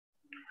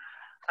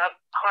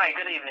Hi,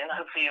 good evening.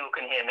 Hopefully you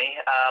can hear me.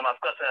 I've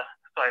got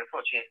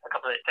unfortunately, a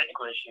couple of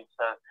technical issues,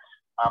 so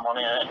I'm on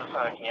the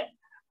phone here.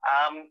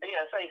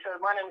 So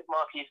my name is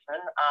Mark Easton.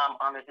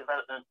 I'm a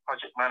development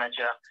project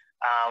manager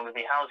with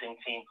the housing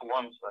team for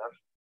Wandsworth.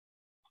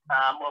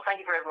 Well, thank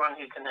you for everyone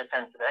who can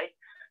attend today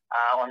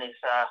on this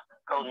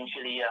golden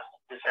chilly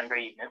December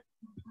evening.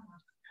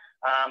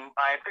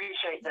 I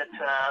appreciate that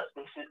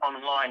this is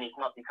online is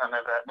not the kind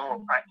of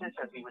normal practice,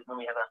 as we would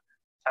normally have a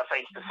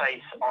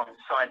face-to-face on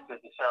site with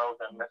yourselves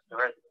and the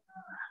residents.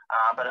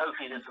 But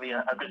hopefully this will be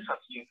a good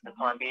substitute for the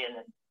time being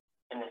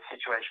in this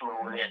situation we're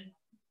all in.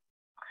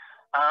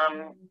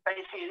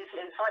 Basically, it's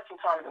an exciting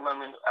time at the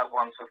moment at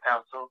Wandsworth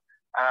Council,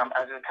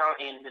 as we're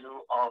currently in the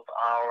middle of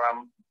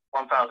our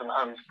 1,000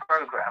 homes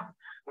programme,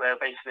 where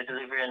basically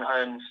delivering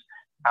homes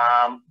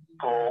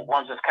for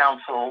Wandsworth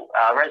Council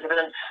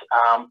residents,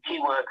 key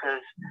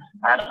workers,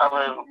 and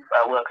other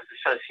workers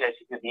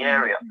associated with the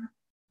area.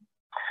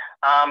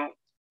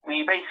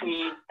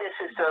 This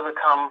is to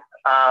overcome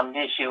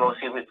the issue,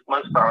 obviously, with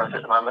most boroughs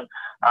at the moment,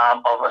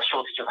 of a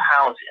shortage of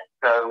housing.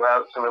 So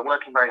we're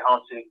working very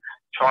hard to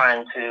try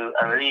and to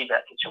relieve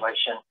that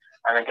situation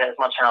and then get as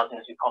much housing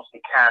as we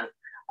possibly can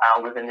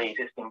within the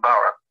existing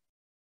borough.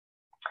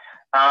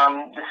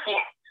 The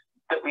schemes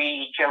that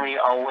we generally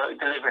are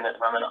delivering at the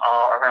moment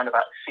are around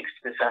about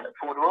 60%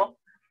 affordable,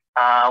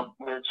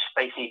 which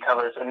basically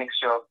covers a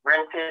mixture of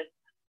rented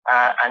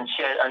and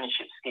shared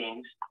ownership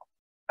schemes.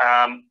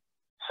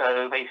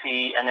 So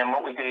basically, and then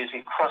what we do is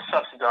we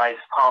cross-subsidise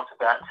part of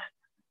that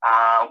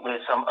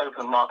with some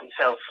open market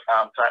sales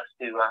flats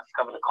to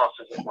cover the costs,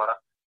 as it were,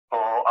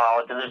 for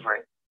our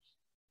delivery.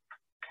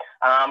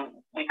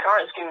 The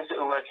current schemes that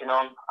we're working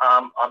on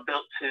are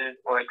built to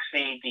or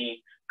exceed the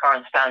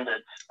current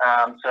standards.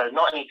 So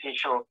not only to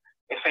ensure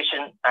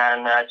efficient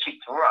and cheap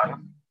to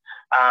run,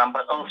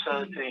 but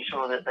also to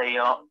ensure that they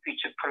are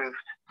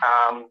future-proofed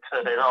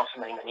so they last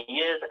for many, many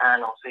years,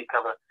 and also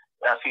cover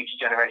future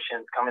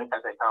generations coming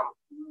as they come.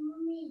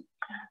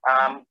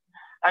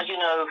 As you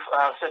know,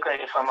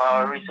 circulated from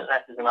our recent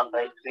letters and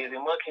updates, we've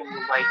been working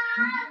with Waite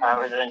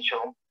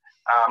Residential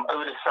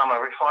over the summer,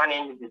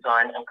 refining the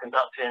design and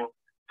conducting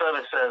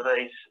further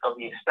surveys of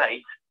the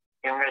estate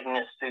in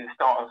readiness to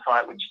start on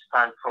site, which is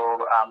planned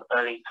for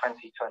early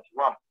 2021.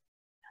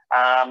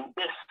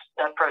 This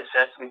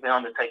process we've been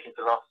undertaking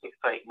for the last 6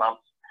 to 8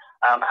 months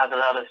has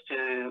allowed us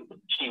to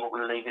achieve what we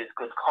believe is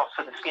good cost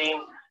for the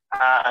scheme,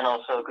 and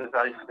also good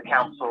value for the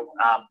council,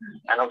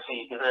 and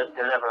obviously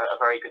deliver a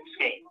very good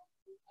scheme.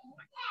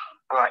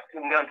 All right,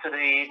 we can go on to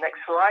the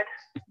next slide.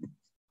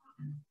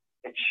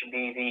 It should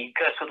be the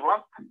Kersfield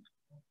one.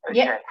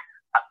 Okay. Yep.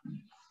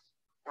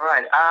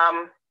 Right.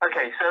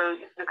 Okay, so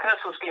the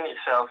Kersfield scheme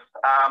itself,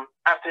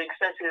 after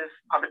extensive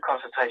public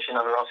consultation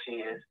over the last few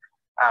years,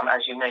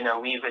 as you may know,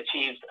 we've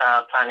achieved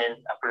planning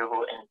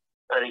approval in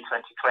early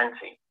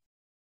 2020.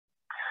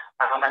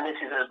 And this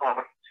is a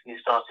we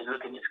started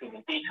looking at the scheme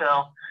in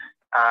detail,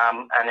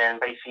 and then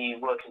basically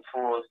working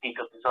towards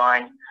detailed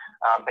design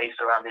based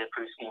around the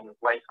approved scheme of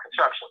Waste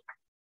construction.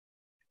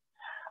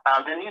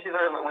 The new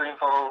development will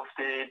involve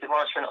the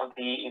demolishment of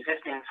the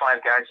existing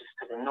 5 garages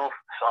to the north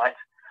site,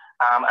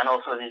 and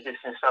also the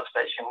existing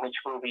substation,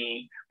 which will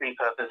be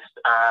repurposed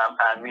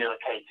and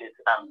relocated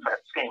for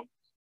that scheme.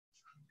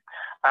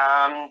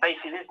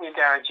 Basically, these new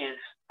garages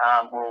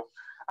will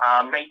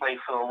make way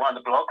for one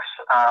of the blocks,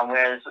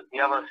 whereas the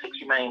other 6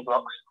 remaining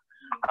blocks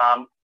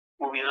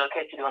will be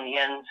located on the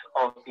ends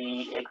of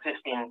the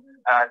existing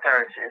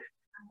terraces,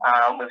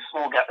 with a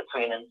small gap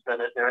between them, so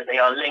that they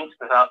are linked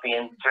without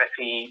being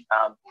directly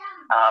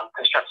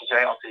constructed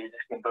straight onto the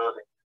existing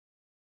building.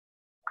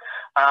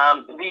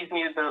 These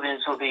new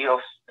buildings will be of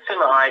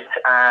similar height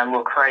and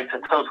will create a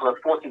total of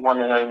 41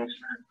 homes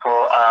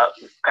for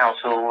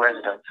council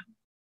residents.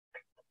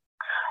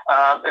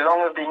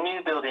 Along with the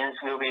new buildings,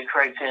 we'll be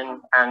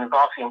creating and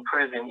vastly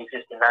improving the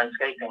existing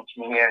landscape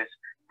engineering areas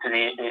to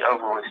the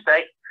overall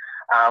estate,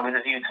 with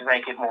a view to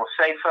make it more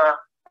safer,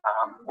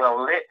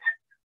 well lit,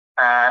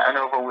 and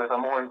overall with a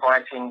more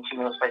inviting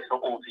communal space for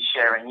all to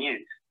share and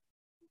use.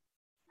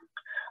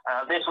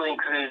 This will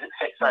include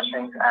such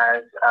things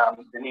as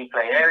the new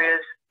play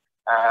areas,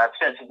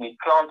 extensive new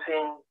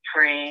planting,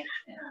 trees,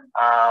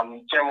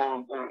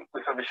 general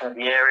refurbishment of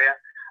the area,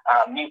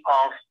 new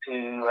paths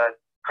to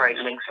create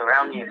links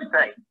around the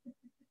estate.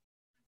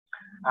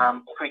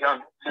 If we go on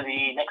to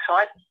the next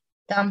slide.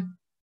 Done.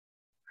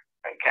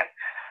 Okay,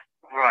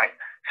 right.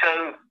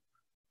 So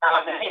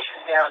the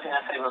initial housing,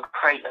 I say, will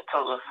create a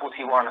total of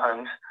 41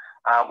 homes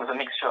with a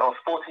mixture of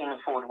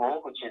 14 affordable,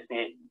 which is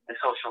the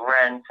social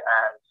rent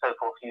and so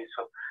forth use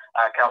for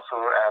council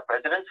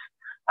residents,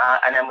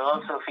 and then we'll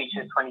also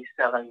feature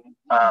 27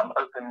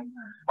 open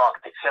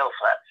market sale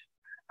flats.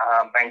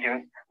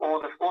 Ranging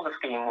all the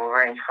scheme will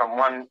range from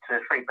 1 to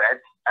 3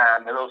 beds,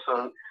 and they'll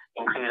also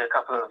include a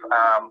couple of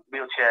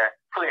wheelchair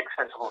fully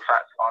accessible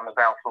flats on the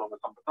ground floor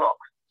of some of the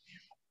blocks.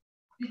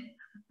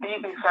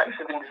 These flats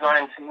have been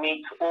designed to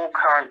meet all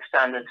current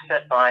standards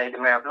set by the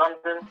Mayor of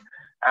London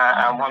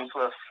and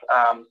Wandsworth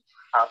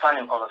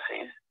planning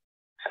policies.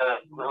 So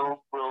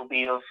will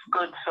be of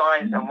good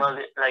size and well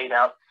laid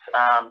out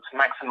to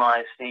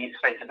maximise the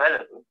space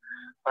available,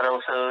 but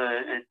also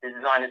the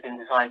design has been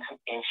designed to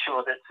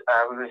ensure that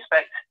we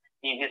respect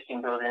the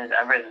existing buildings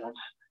and residents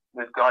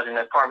regarding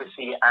their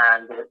privacy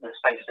and the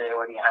space they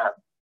already have.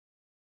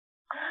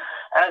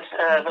 As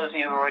those of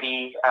you who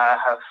already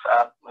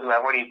who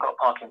have already got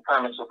parking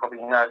permits will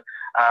probably know,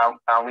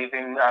 we've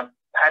been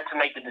had to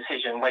make the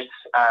decision, Waits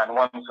and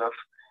Wandsworth,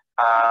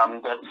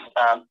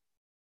 that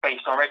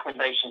based on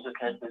recommendations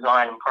looking at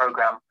design and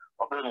program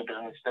of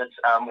buildings, that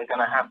we're going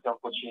to have to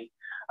unfortunately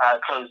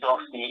close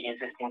off the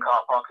existing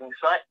car parking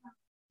site.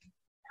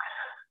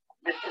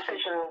 This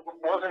decision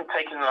wasn't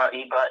taken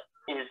lightly, but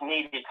is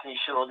needed to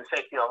ensure the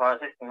safety of our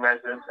existing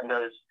residents and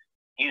those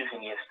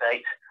using the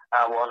estate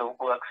while the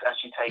works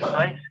actually take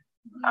place.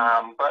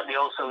 But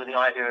also with the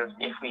idea of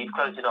if we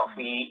close it off,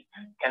 we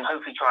can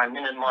hopefully try and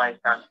minimise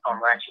that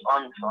time we're actually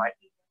on site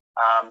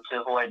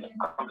to avoid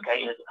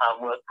complicated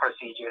work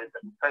procedures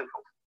and so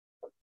forth.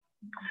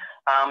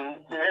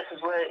 This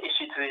is where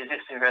issued to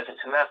existing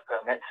residents who have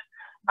permits,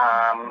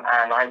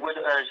 and I would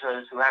urge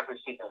those who have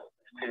received them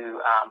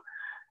to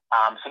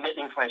submit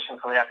the information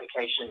for the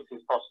application as soon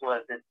as possible,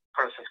 as this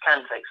process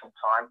can take some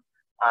time,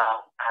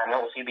 and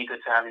also it'd be good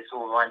to have this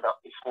all lined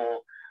up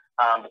before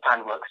the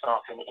planned work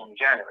starts in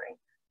January.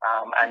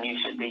 And you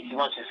should be,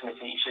 once you submit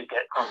it, you should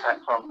get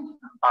contact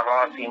from either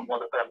our team or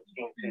the permits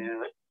team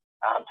to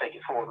take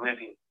it forward with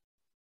you.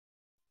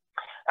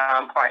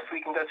 Right, if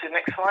we can go to the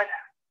next slide.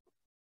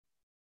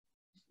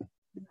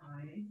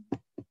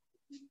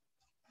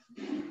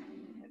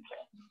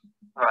 Okay.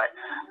 Right.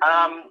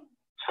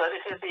 So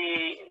this is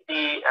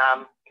the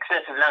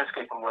extensive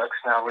landscaping works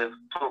now I was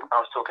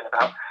talking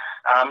about.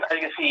 As you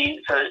can see,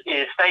 so in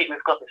the estate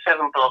we've got the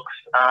 7 blocks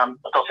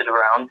dotted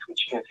around,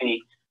 which you can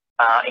see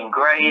in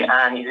grey,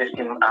 and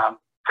existing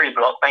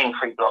main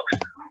 3 blocks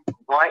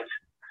white.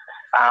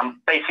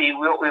 Basically,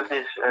 with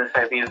this, as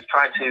I said, we've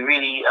tried to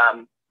really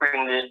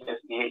bring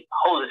the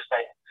whole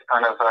estate to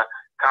kind of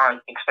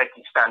current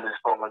expected standards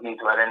for new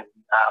dwelling,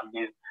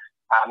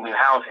 new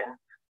housing.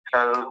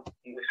 So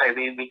you could say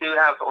we do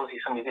have obviously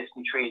some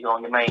existing trees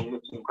on the main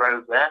Woodson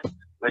Grove there,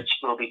 which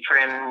will be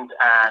trimmed,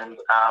 and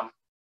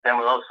then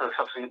we'll also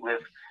substitute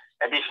with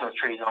additional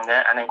trees on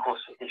there, and then of course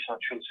additional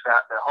trees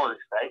throughout the whole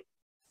estate.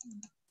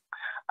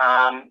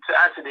 To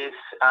add to this,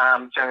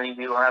 generally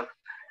we will have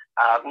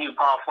new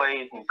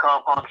pathways, new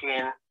car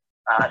parking,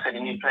 so the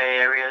new play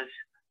areas,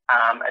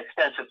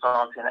 extensive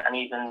planting, and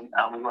even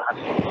we will have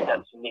some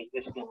steps in the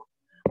existing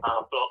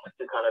blocks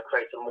to kind of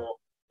create a more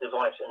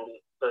device and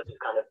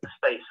kind of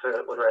space for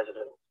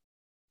residents.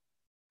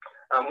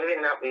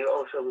 Within that, we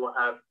also will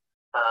have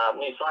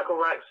new cycle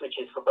racks, which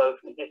is for both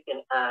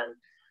existing and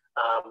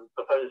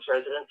proposed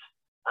residents,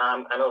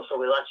 and also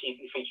we'll actually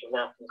be featuring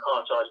now some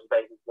car charging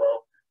bays as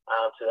well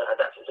to add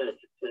that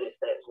facility to this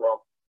day as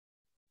well.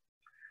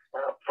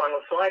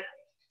 Final slide.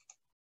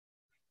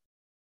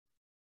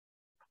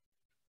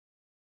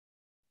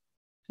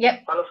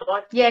 Yep. Final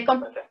slide? Yeah, go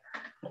on. Okay.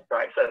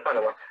 Right, so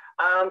final one.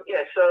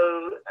 Yeah, so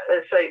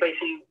let's say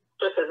basically,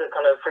 just as a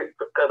kind of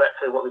go back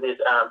to what we did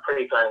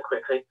pre-planning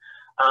quickly,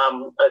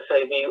 let's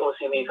say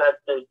we've had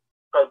the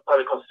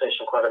public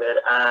consultation quite a bit,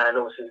 and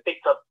also we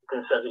picked up the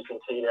concerns you can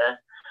see there.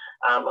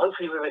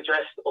 Hopefully we've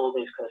addressed all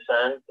these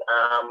concerns,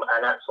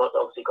 and that's what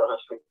obviously got us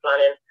through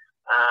planning.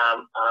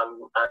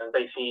 And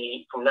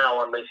basically from now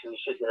on, basically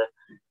we should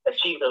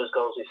achieve those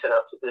goals we set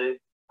out to do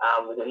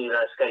with the new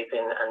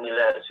landscaping and new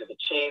layouts we've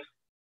achieved.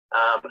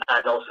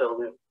 And also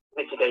we've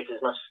mitigated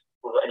as much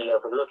of any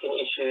overlooking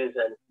issues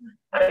and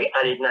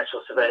added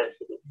natural surveillance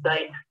to the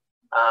estate.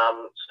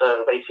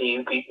 So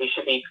basically we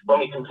should be, when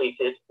we complete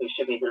it, we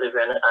should be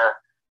delivering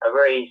a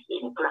very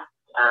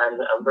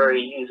and a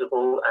very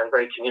usable and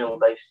very communal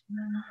based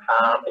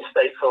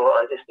estate for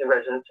our existing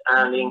residents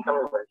and the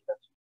incoming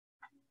residents.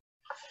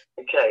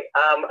 Okay,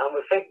 and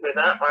with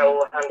that, I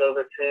will hand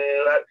over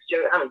to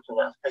Stuart Hamilton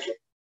now. Thank you.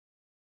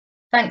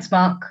 Thanks,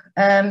 Mark.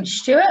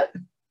 Stuart?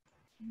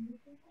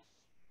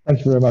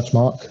 Thank you very much,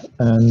 Mark.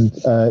 And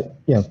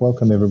yeah,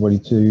 welcome everybody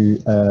to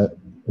the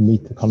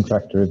Meet the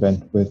Contractor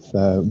event with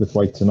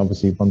Waits and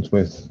obviously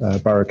Wandsworth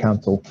Borough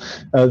Council.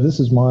 This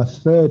is my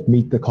 3rd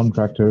Meet the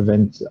Contractor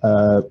event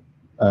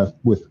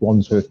with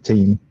Wandsworth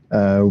team.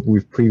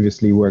 We've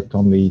previously worked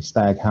on the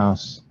Stag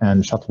House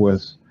and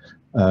Shuttleworth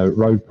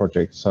Road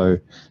project, so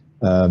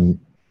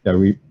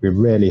we're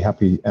really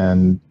happy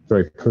and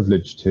very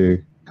privileged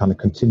to kind of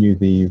continue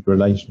the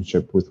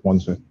relationship with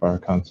Wandsworth Borough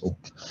Council.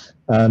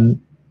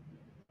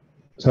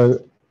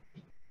 So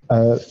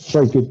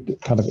very good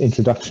kind of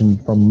introduction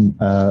from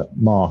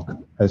Mark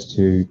as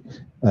to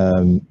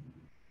the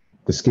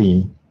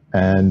scheme,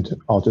 and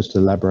I'll just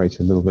elaborate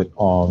a little bit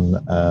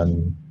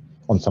on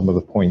some of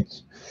the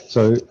points.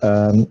 So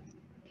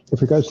if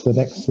we go to the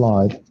next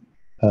slide,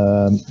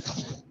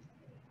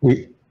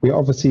 we're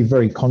obviously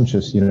very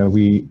conscious,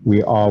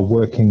 we are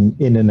working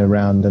in and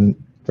around and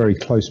very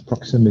close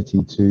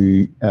proximity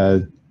to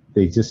the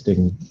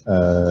existing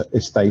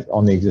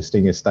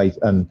estate,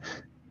 and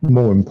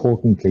more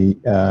importantly,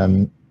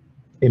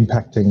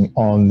 impacting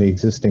on the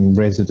existing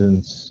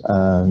residents,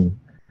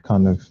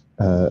 kind of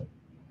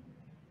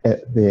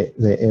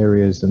their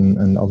areas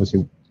and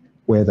obviously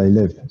where they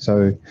live.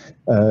 So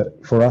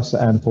for us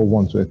and for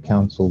Wandsworth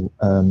Council,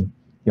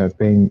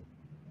 being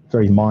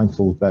very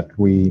mindful that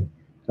we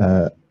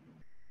are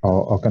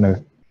going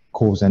to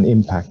cause an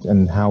impact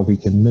and how we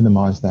can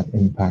minimize that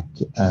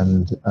impact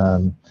and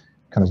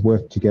kind of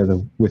work together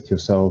with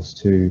yourselves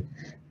to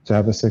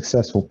have a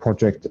successful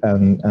project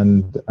and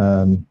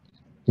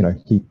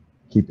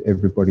keep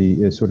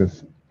everybody sort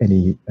of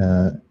any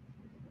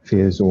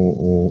fears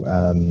or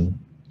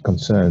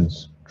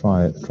concerns,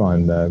 try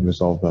and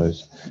resolve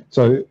those.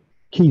 So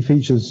key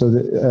features, so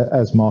that,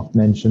 as Mark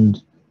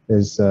mentioned,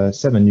 there's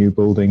 7 new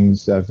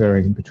buildings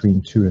varying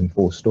between 2 and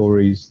 4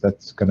 stories.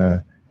 That's going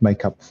to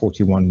make up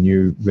 41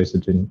 new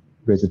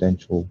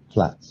residential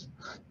flats.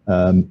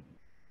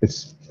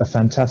 It's a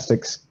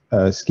fantastic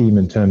scheme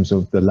in terms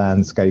of the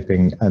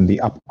landscaping and the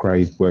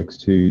upgrade works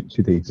to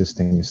the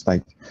existing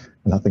estate,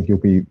 and I think you'll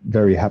be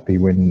very happy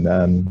when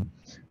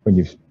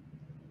you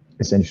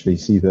essentially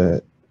see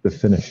the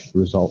finished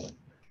result,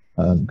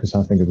 because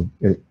I think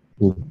it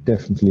will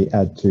definitely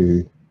add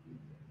to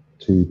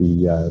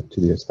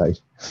the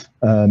estate.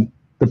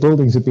 The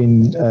buildings have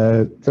been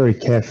very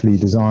carefully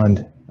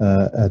designed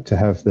to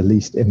have the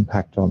least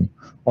impact on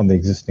the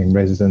existing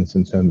residents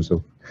in terms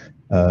of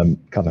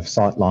kind of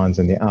sight lines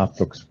and the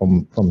outlooks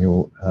from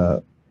your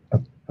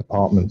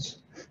apartments.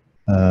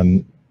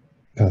 I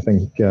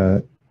think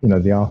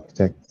the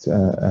architect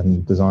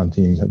and design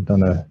teams have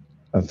done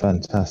a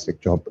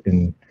fantastic job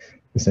in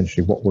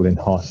essentially what will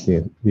enhance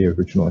the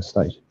original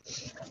estate.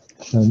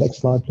 Next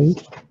slide,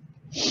 please.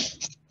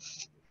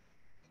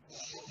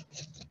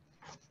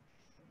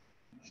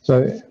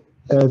 So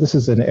this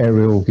is an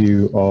aerial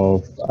view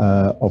of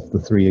the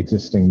 3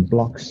 existing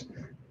blocks.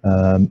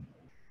 I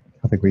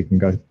think we can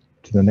go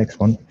to the next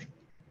one.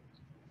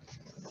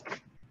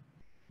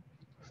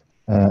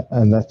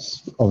 And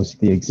that's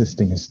obviously the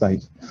existing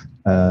estate.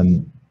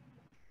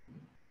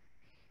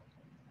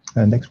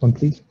 Next one,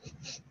 please.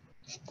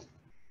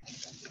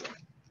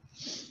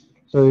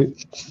 So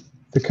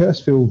the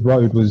Kersfield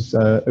Road was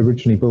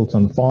originally built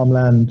on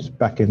farmland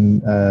back in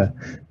the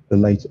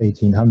late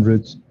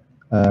 1800s.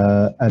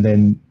 And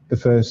then the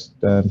first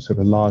sort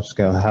of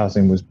large-scale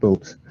housing was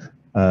built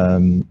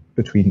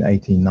between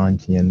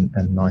 1890 and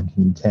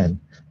 1910.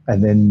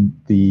 And then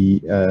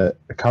the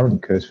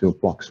current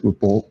Kersfield blocks were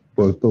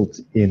built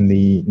in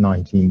the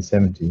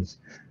 1970s,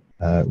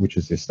 which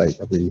is the estate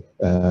that we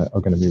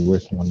are going to be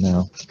working on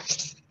now.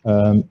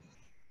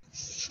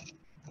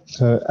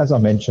 So as I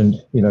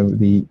mentioned,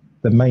 the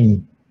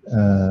main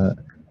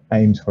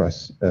aims for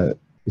us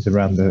is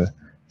around the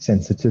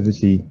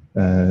sensitivity,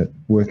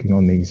 working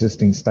on the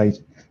existing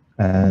state,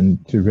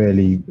 and to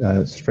really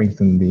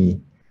strengthen the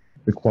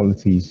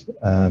qualities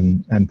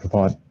and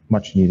provide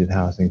much needed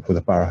housing for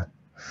the borough.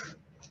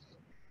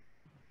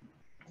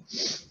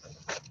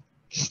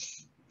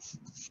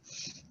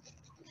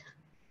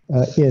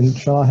 Ian,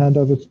 shall I hand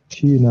over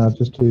to you now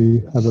just to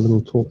have a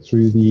little talk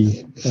through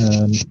the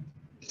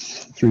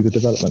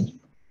development?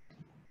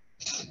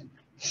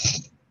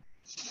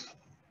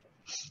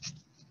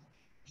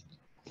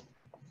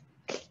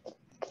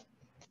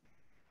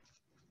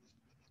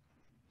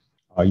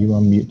 Are you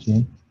on mute,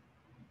 Ian?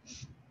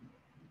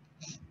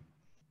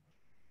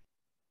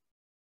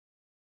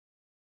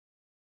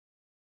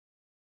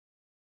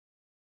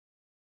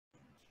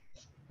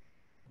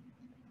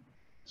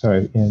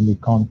 Sorry, Ian, we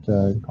can't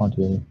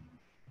hear you.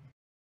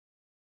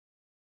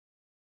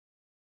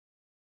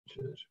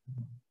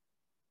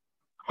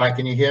 Hi,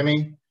 can you hear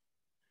me?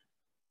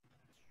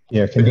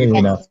 Yeah, I can hear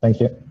you now. Thank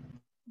you.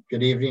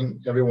 Good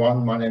evening,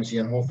 everyone. My name is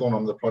Ian Hawthorne.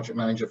 I'm the project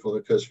manager for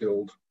the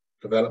Kersfield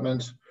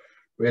development.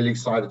 Really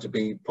excited to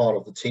be part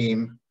of the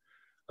team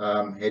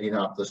heading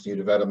up this new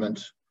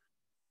development.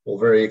 All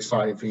very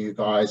exciting for you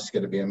guys. It's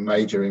going to be a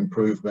major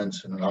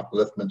improvement and an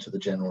upliftment to the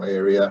general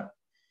area.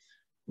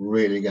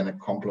 Really going to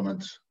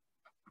complement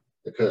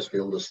the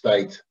Kersfield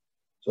estate.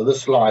 So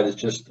this slide is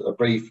just a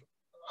brief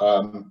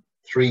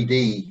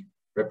 3D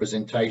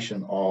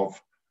representation of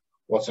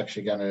what's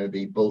actually going to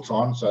be built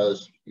on. So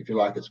if you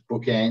like, it's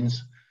bookends.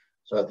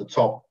 So at the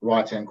top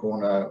right hand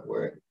corner,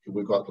 where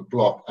we've got the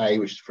block A,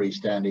 which is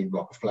freestanding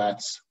block of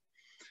flats.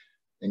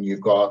 Then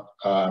you've got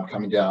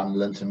coming down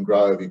Linton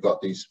Grove, you've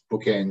got these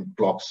bookend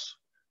blocks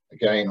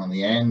again on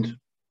the end.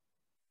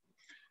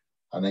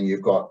 And then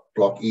you've got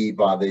block E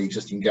by the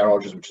existing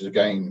garages, which is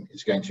again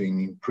is going to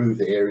improve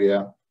the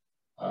area.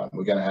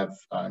 We're going to have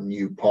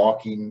new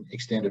parking,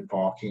 extended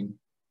parking.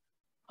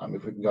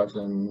 If we can go to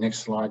the next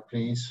slide,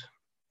 please.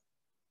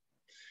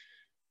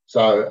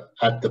 So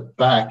at the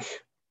back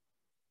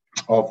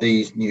of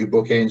these new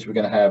bookends, we're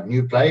going to have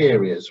new play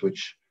areas,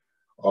 which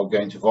are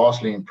going to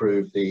vastly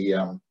improve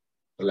the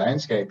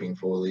landscaping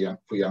for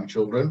young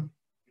children.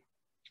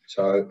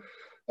 So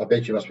I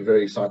bet you must be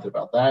very excited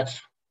about that.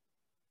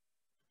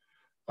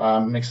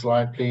 Next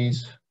slide,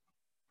 please.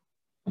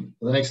 The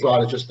next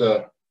slide is just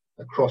a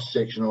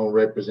cross-sectional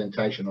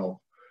representation of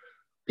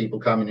people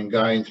coming and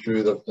going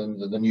through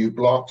the new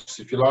blocks,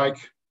 if you like,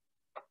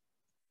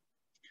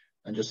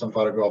 and just some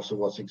photographs of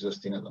what's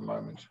existing at the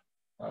moment.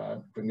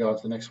 If we can go on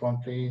to the next one,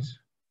 please.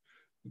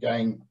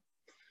 Again,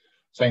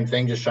 same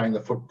thing, just showing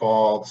the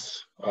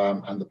footpaths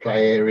and the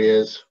play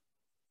areas,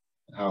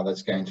 and how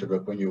that's going to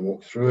look when you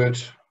walk through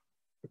it.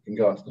 We can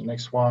go on to the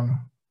next one.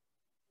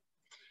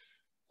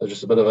 So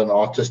just a bit of an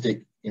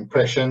artistic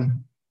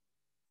impression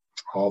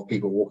of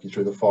people walking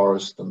through the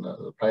forest and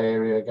the play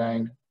area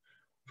again.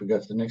 If we go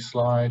to the next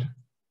slide.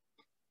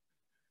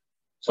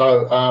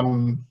 So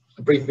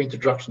a brief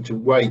introduction to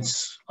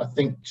weights. I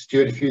think,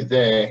 Stuart, if you're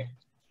there,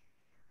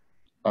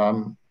 if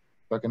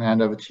I can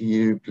hand over to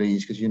you,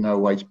 please, because you know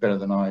weights better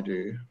than I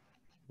do.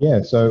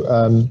 Yeah,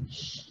 so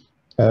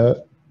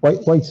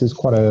Weights is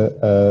quite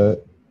a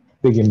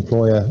big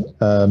employer.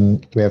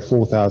 We have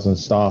 4,000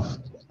 staff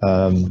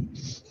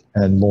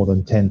and more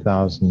than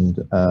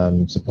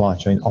 10,000 supply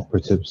chain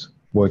operatives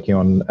working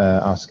on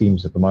our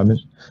schemes at the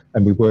moment.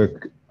 And we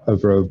work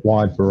over a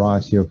wide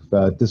variety of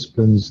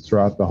disciplines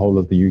throughout the whole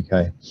of the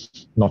UK,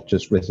 not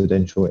just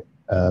residential,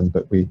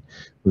 but we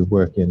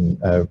work in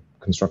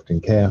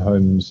constructing care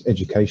homes,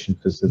 education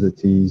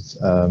facilities,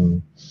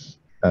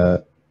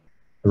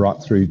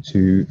 right through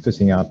to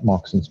fitting out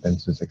Marks and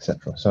Spencers,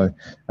 etc. So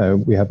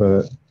we have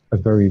a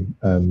very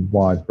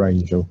wide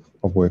range of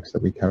works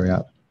that we carry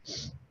out.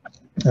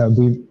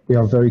 We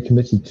are very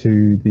committed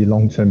to the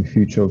long-term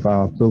future of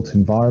our built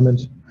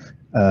environment.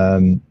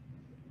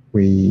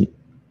 We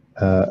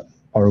are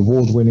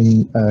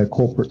award-winning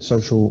corporate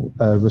social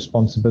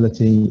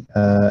responsibility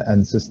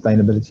and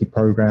sustainability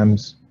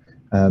programs,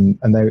 and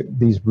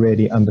these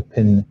really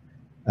underpin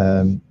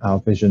our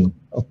vision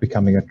of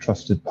becoming a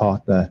trusted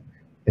partner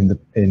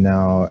in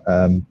our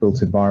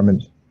built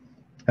environment.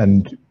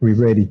 And we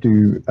really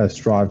do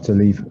strive to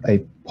leave a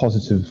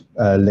positive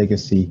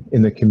legacy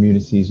in the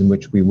communities in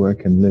which we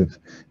work and live.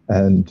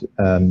 And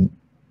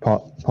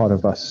part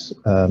of us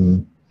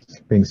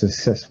being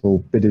successful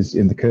bidders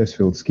in the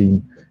Kersfield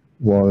scheme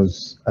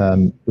was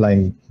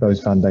laying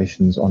those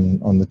foundations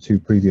on the two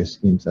previous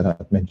schemes that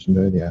I've mentioned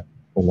earlier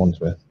for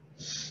Wandsworth.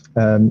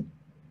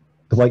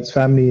 The Waits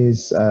family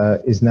is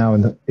now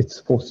in its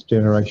fourth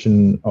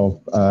generation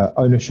of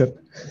ownership,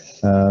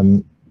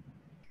 and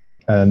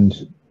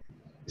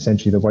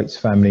essentially the Waits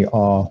family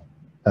are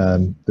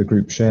the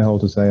group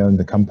shareholders. They own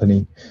the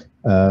company,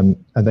 and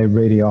they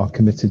really are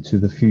committed to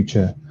the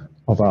future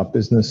of our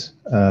business.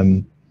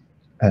 And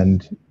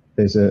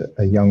there's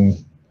a young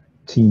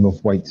team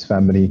of Waits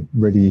family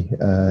ready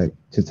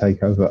to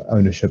take over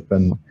ownership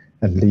and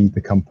lead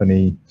the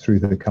company through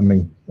the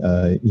coming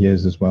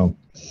years as well.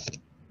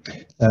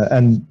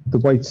 And the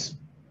Waits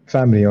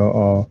family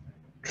are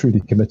truly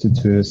committed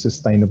to a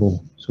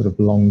sustainable sort of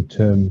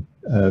long-term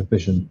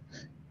vision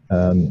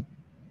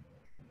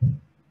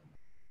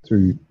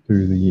through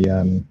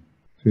the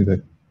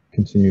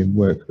continued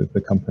work with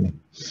the company.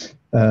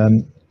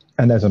 And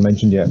as I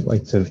mentioned, yeah,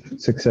 Waits have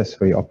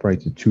successfully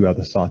operated 2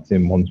 other sites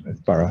in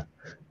Wandsworth Borough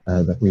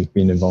that we've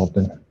been involved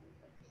in.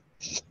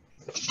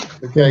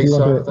 Okay,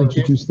 so thank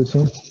you. Introduce the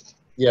team?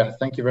 Yeah,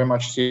 thank you very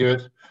much,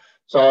 Stuart.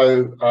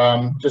 So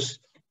just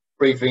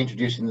briefly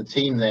introducing the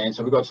team then.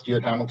 So we've got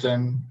Stuart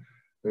Hamilton,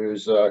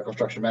 who's a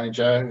construction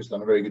manager, who's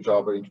done a very good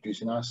job of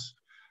introducing us.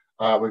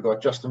 We've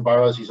got Justin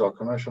Burrows, he's our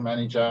commercial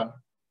manager.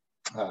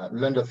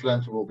 Linda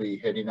Flint will be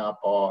heading up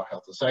our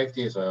health and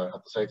safety as a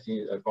health and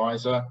safety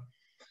advisor.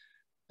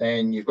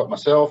 Then you've got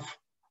myself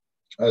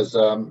as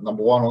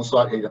number 1 on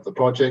site, heading up the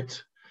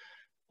project.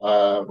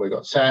 We've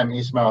got Sam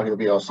Ismail, he'll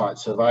be our site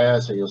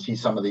surveyor, so you'll see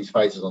some of these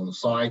faces on the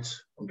site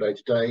from day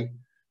to day.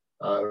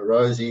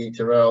 Rosie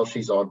Terrell,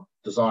 she's our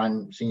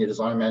senior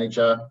design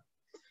manager.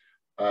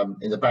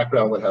 In the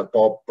background, we'll have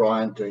Bob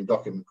Bryant doing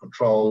document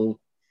control.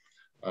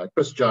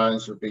 Chris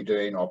Jones will be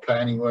doing our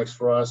planning works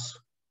for us.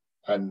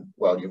 And,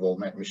 well, you've all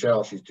met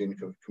Michelle, she's doing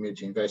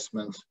community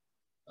investment.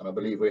 And I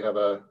believe we have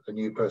a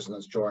new person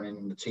that's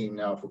joining the team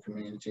now for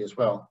community as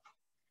well.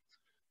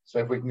 So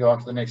if we can go on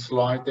to the next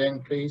slide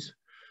then, please.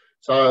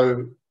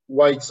 So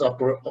Waits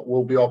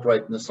will be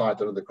operating the site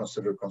under the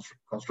Considered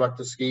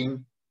Constructor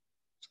scheme.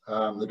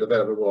 The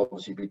developer will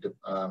obviously be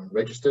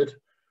registered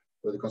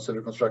with the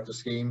Considered Constructor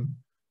scheme.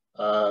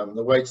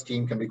 The Waits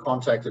team can be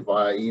contacted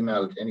via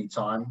email at any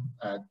time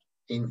at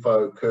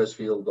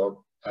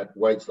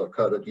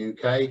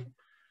info@kersfield@waits.co.uk.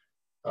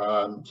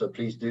 So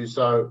please do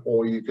so,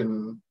 or you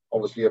can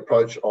obviously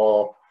approach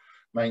our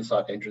main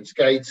site entrance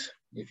gate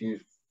if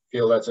you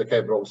feel that's okay,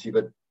 but obviously,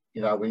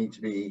 you know, we need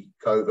to be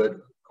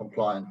COVID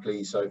compliant,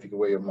 please, so if you can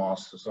wear your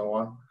masks and so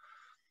on.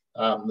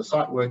 The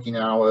site working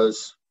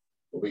hours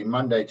will be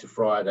Monday to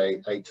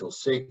Friday, 8 till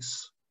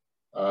 6.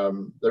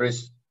 There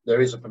is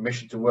a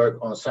permission to work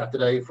on a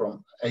Saturday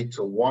from 8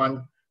 till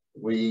 1.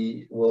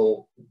 We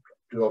will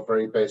do our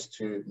very best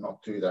to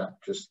not do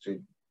that, just to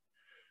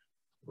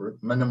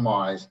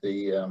minimize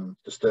the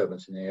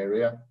disturbance in the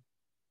area.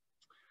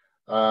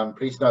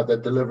 Please note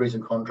that deliveries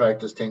and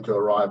contractors tend to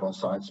arrive on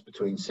sites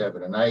between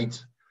 7 and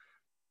 8.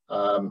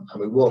 And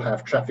we will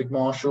have traffic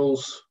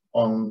marshals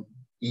on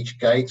each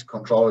gate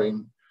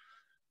controlling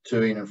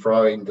to-ing and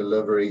fro-ing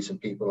deliveries and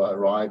people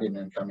arriving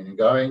and coming and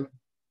going.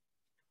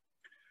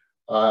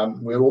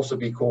 We'll also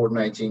be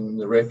coordinating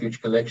the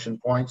refuge collection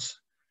points,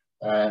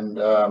 and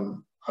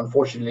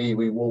unfortunately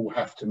we will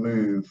have to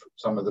move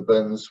some of the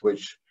bins,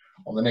 which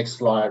on the next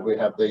slide we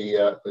have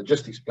the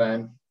logistics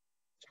plan.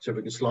 So if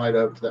we could slide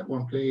over to that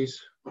one,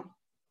 please.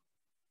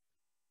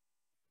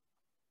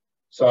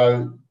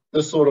 So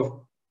this sort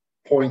of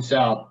points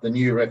out the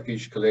new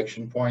refuge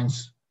collection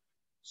points.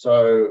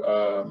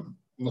 So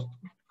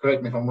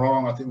correct me if I'm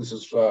wrong, I think this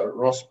is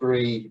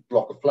Rossbury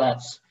block of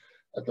flats.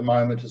 At the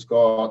moment has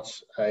got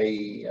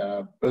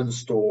a bin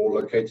store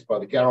located by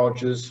the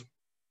garages,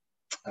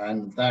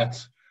 and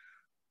that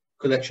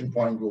collection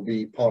point will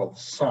be part of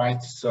the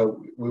site.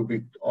 So we'll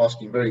be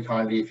asking very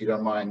kindly if you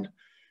don't mind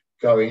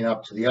going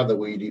up to the other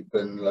weedy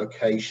bin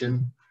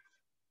location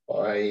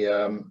by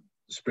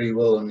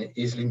Spreewell and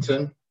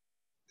Islington.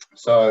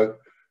 So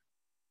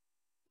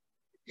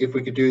if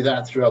we could do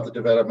that throughout the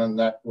development,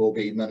 that will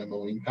be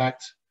minimal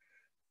impact.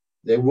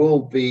 There will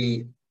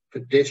be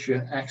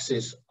pedestrian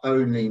access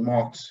only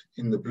marked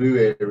in the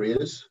blue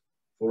areas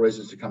for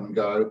residents to come and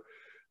go.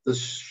 This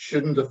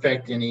shouldn't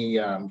affect any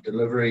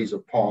deliveries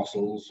of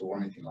parcels or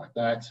anything like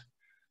that.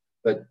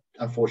 But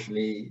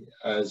unfortunately,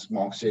 as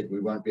Mark said, we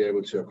won't be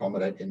able to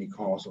accommodate any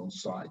cars on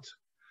site.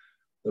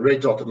 The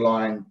red dotted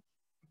line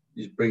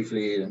is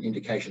briefly an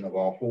indication of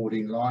our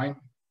hoarding line.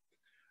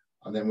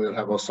 And then we'll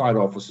have our side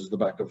offices, the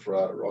back of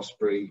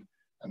Rossbury,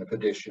 and a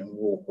pedestrian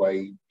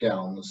walkway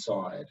down the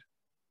side.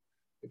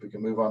 If we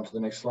can move on to the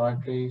next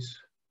slide, please.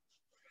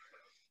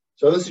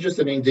 So this is just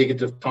an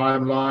indicative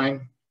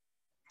timeline.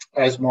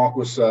 As Mark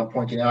was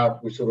pointing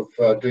out, we're sort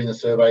of doing the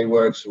survey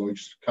works,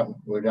 and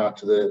we're now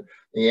to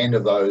the end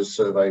of those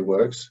survey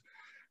works.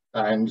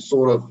 And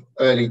sort of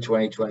early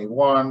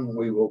 2021,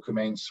 we will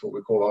commence what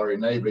we call our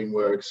enabling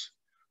works,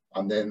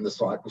 and then the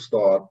site will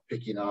start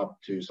picking up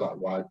to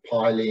site-wide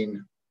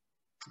piling.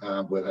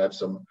 We'll have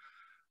some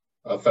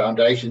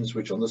foundations,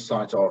 which on this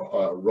site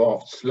are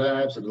raft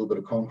slabs, a little bit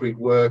of concrete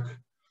work.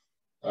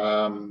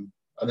 And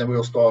then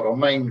we'll start our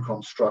main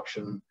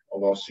construction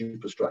of our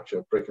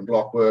superstructure, brick and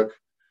block work.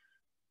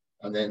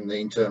 And then the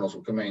internals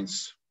will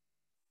commence.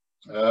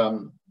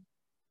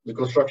 The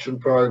construction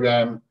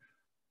program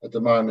at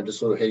the moment is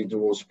sort of heading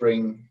towards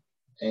spring,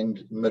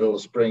 middle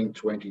of spring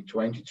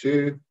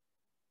 2022.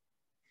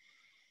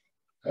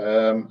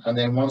 And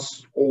then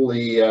once all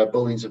the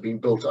buildings have been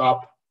built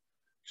up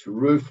to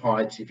roof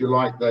height, if you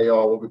like, they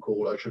are what we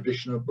call a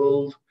traditional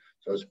build.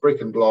 So it's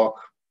brick and block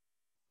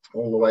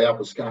all the way up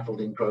with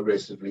scaffolding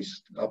progressively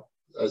up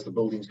as the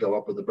buildings go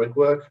up with the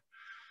brickwork.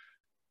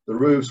 The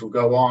roofs will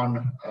go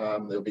on.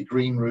 There'll be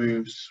green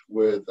roofs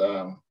with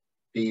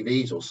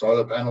PVs or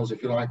solar panels,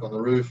 if you like, on the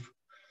roof.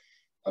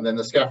 And then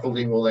the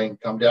scaffolding will then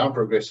come down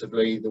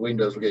progressively. The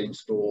windows will get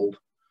installed,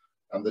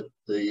 and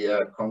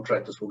the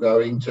contractors will go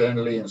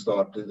internally and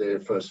start to do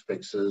their first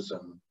fixes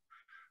and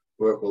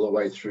work all the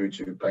way through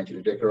to painting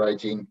and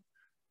decorating.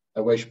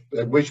 At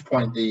which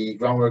point the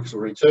groundworkers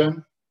will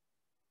return.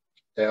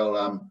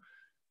 They'll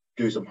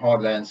do some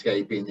hard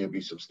landscaping. There'll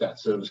be some stat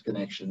service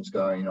connections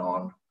going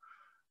on.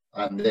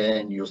 And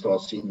then you'll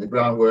start seeing the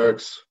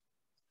groundworks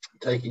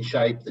taking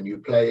shape, the new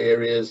play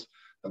areas,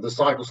 and the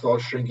site will start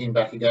shrinking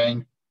back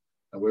again.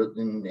 And we're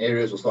in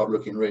areas will start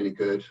looking really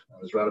good.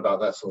 And it's right about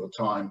that sort of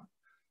time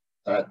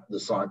that the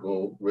site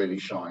will really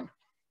shine.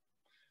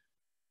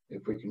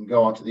 If we can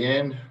go on to the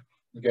end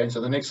again.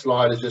 So the next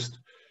slide is just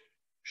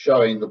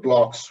showing the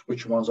blocks,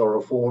 which ones are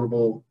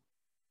affordable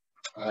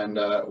and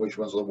which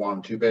ones are the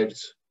 1-2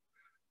 beds.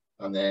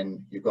 And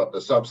then you've got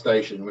the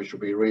substation, which will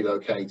be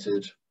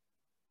relocated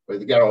where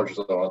the garages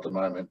are at the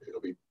moment.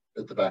 It'll be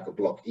at the back of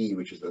block E,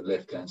 which is the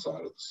left-hand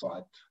side of the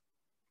site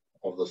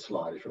of the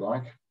slide, if you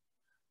like.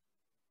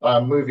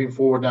 Moving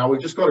forward now,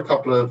 we've just got a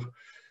couple of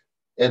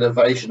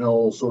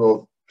elevational sort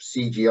of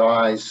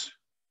CGIs.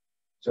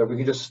 So if we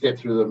can just step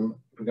through them,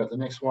 if we go to the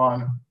next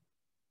one,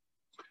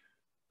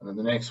 and then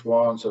the next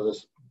one. So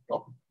this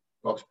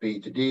blocks B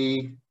to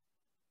D.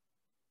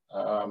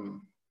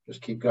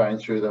 Just keep going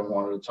through them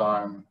one at a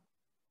time.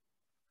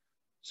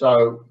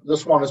 So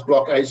this one is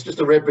block A. It's just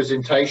a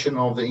representation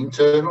of the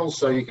internals,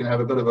 so you can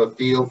have a bit of a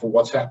feel for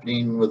what's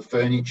happening with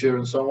furniture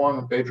and so on,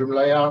 and bedroom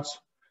layouts.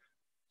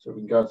 So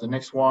we can go to the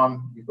next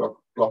one. You've got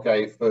block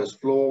A, first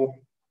floor,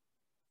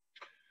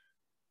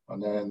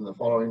 and then the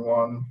following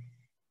one.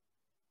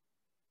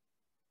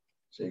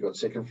 So you've got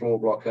second floor,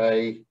 block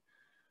A.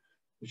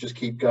 We just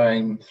keep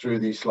going through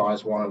these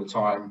slides one at a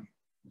time,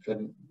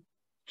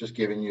 just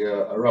giving you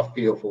a rough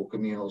feel for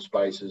communal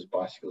spaces,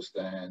 bicycle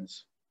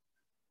stands,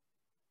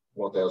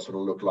 what they'll sort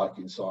of look like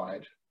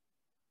inside.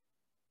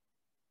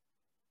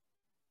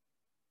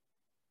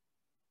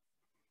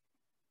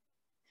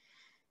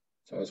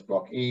 So it's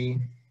block E.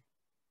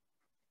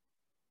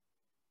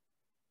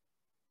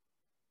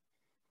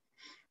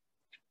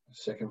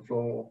 Second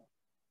floor,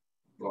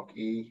 block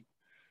E.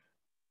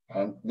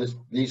 And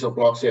these are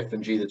blocks F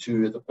and G, the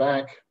two at the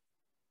back.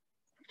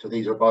 So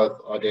these are both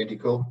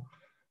identical.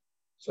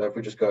 So if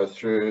we just go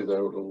through,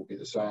 they'll all be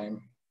the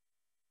same.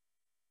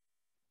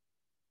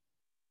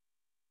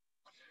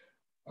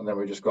 And then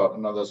we just got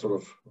another sort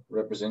of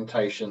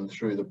representation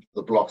through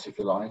the blocks, if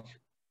you like.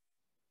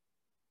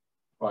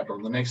 Right,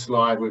 on the next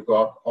slide, we've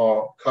got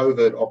our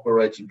COVID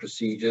operating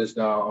procedures.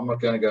 Now, I'm not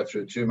going to go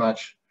through too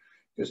much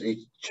because it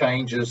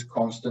changes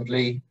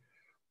constantly.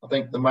 I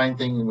think the main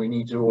thing we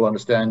need to all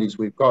understand is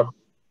we've got,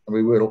 and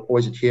we will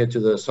always adhere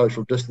to the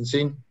social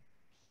distancing.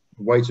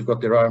 Waits have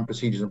got their own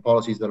procedures and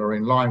policies that are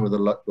in line with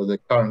the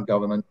current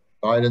government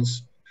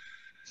guidance.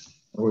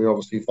 And we're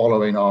obviously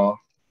following our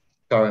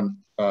current,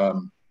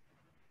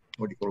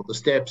 the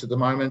steps at the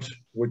moment,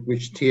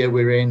 which tier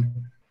we're in,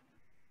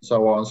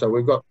 so on. So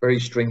we've got very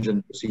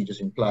stringent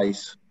procedures in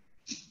place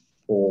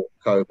for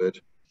COVID.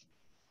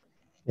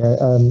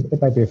 Yeah,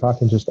 maybe if I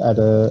can just add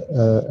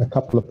a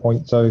couple of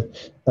points. So,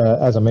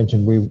 as I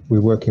mentioned,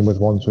 we're working with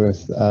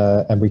Wandsworth,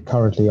 and we're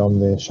currently on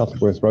the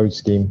Shuttleworth Road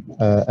scheme,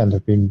 and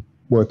have been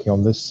working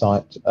on this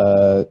site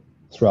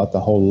throughout the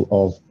whole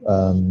of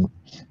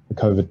the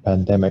COVID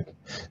pandemic.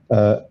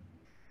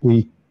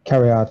 We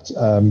carry out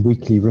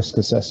weekly risk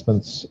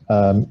assessments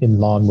in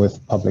line with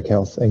Public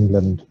Health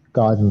England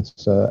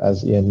guidance,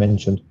 as Ian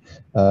mentioned.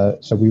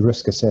 So we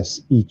risk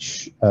assess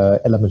each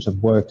element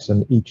of works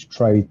and each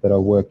trade that are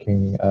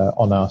working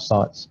on our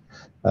sites.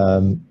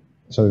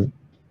 So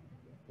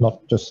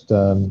not just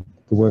the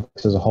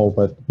works as a whole,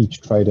 but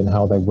each trade and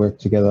how they work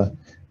together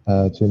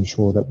to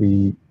ensure that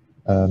we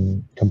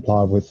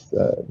comply with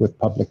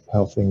Public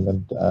Health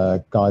England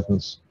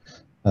guidance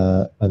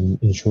and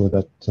ensure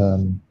that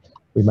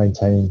we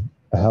maintain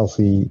a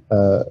healthy,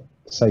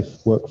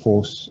 safe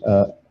workforce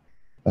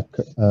that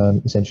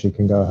essentially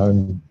can go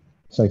home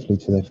safely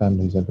to their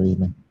families every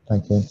evening.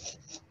 Thank you.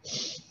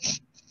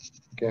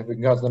 Okay, if we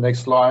can go to the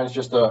next slide, it's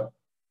just a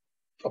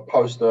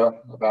poster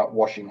about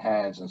washing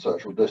hands and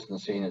social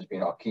distancing has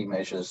been our key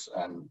measures,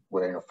 and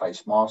wearing of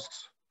face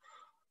masks.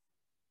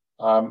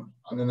 And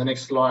then the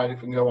next slide,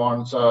 if we can go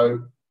on.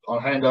 So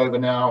I'll hand over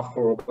now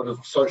for a bit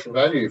of social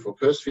value for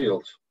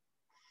Kersfield.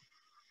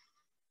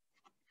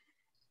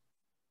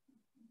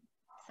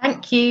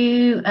 Thank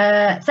you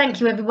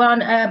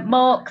everyone.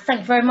 Mark, thank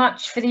you very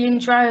much for the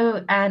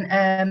intro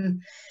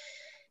and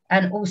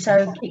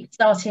also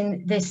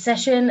kick-starting this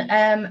session.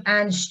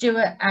 And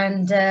Stuart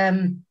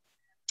and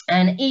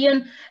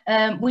Ian,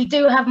 we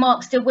do have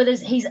Mark still with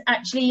us. He's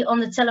actually on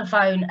the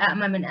telephone at the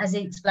moment, as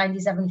he explained,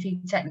 he's having a few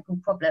technical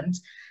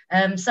problems.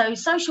 So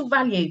social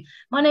value.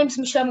 My name's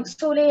Michelle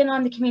McSorley and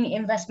I'm the Community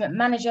Investment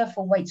Manager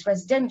for Waits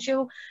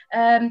Residential.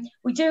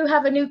 We do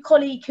have a new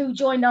colleague who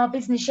joined our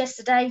business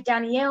yesterday,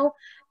 Danielle,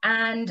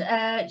 and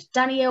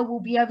Danielle will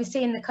be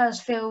overseeing the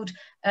Kersfield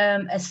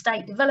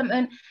estate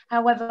development.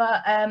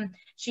 However,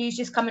 she's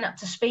just coming up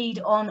to speed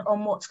on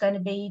what's going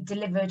to be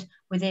delivered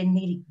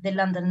within the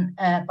London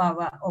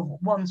borough of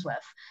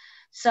Wandsworth.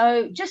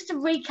 So just to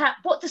recap,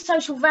 what does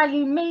social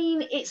value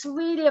mean? It's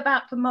really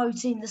about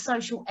promoting the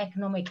social,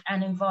 economic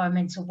and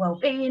environmental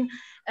well-being,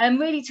 and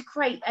really to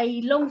create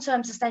a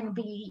long-term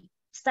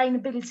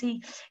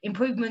sustainability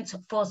improvement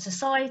for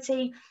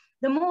society.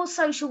 The more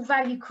social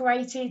value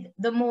created,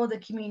 the more the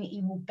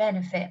community will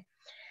benefit.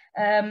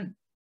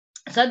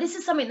 So this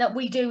is something that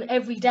we do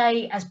every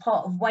day as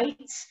part of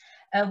Waits.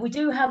 We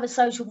do have a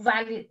social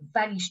value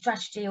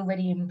strategy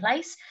already in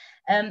place.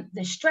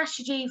 The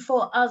strategy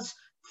for us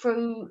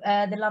through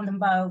the London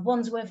Borough of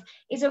Wandsworth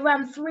is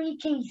around 3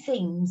 key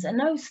themes, and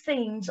those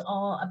themes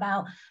are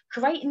about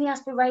creating the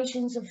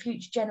aspirations of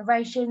future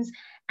generations.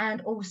 And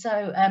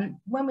also,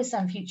 when we're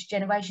saying future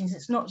generations,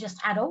 it's not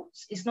just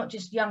adults, it's not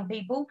just young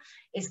people,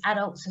 it's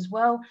adults as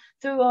well,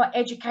 through our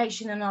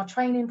education and our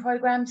training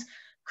programs,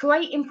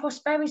 creating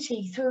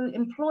prosperity through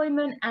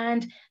employment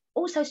and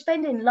also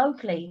spending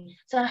locally.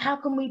 So how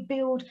can we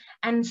build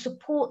and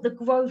support the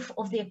growth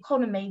of the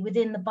economy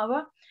within the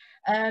borough?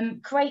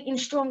 Creating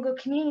stronger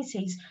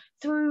communities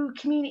through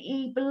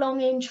community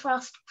belonging,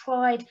 trust,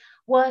 pride,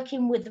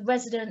 working with the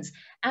residents,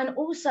 and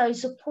also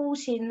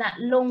supporting that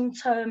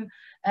long-term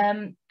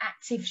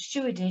active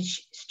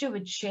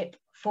stewardship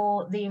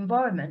for the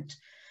environment.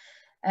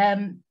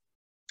 So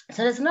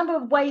there's a number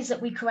of ways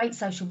that we create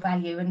social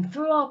value, and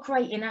through our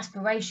Creating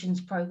Aspirations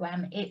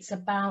programme, it's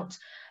about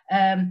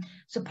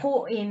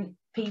supporting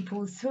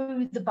people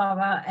through the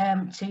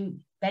borough to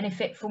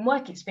benefit from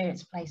work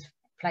experience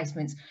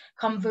placements,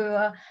 come through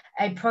a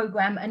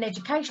programme, an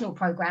educational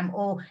programme,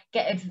 or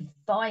get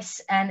advice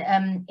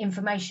and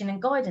information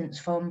and guidance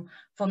from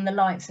the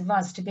likes of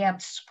us to be able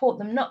to support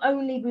them not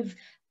only with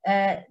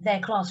their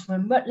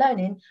classroom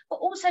learning, but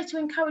also to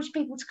encourage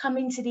people to come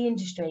into the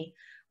industry.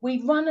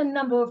 We run a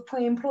number of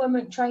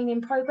pre-employment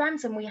training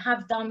programmes, and we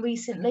have done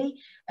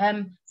recently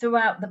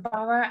throughout the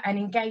borough and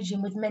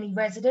engaging with many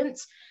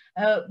residents.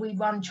 We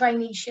run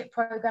traineeship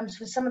programmes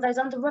for some of those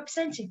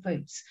underrepresented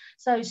groups,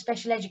 so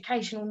special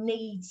educational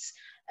needs,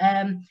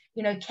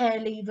 you know, care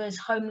leavers,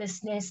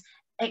 homelessness,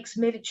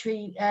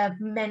 ex-military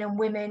men and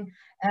women,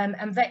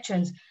 and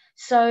veterans.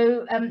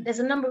 So there's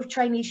a number of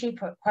traineeship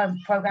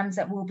programmes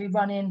that we'll be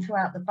running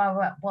throughout the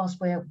borough whilst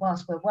we're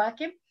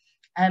working,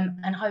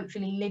 and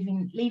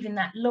hopefully leaving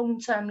that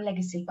long-term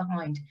legacy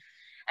behind.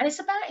 And it's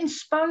about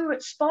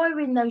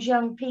inspiring those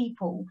young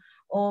people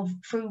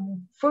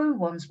through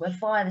Wandsworth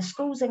via the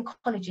schools and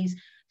colleges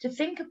to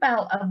think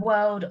about a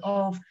world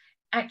of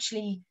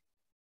actually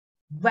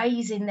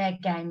raising their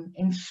game,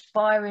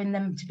 inspiring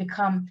them to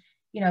become,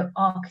 you know,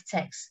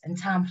 architects and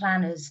town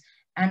planners,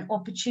 and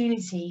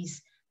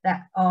opportunities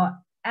that are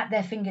at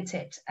their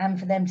fingertips and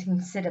for them to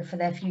consider for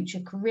their future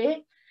career,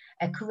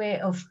 a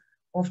career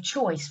of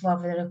choice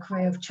rather than a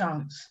career of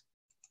chance.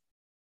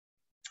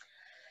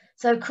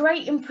 So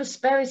creating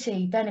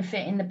prosperity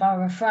benefit in the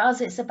borough, for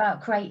us, it's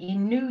about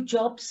creating new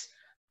jobs,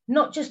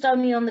 not just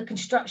only on the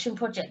construction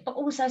project, but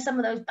also some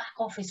of those back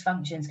office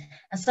functions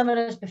and some of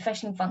those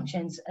professional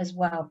functions as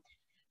well.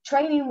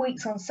 Training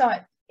weeks on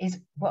site is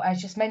what I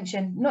just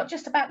mentioned, not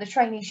just about the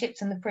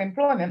traineeships and the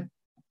pre-employment,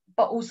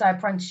 but also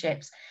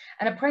apprenticeships.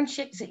 And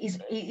apprenticeships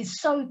is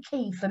so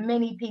key for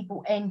many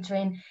people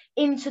entering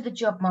into the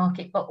job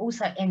market, but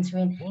also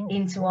entering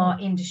into our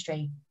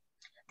industry.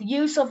 The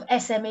use of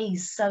SMEs,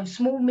 so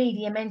small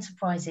medium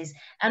enterprises,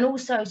 and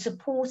also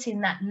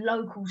supporting that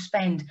local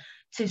spend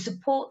to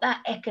support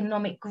that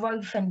economic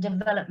growth and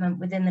development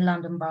within the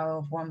London Borough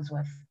of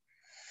Wandsworth.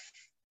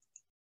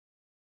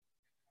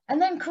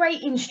 And then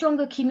creating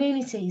stronger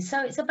communities.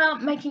 So it's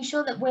about making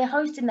sure that we're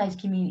hosting those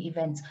community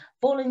events,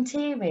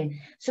 volunteering,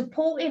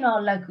 supporting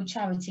our local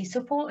charities,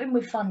 supporting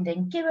with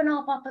funding, giving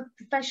up a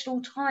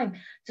professional time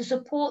to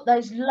support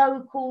those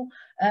local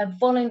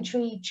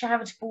voluntary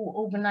charitable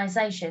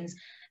organisations,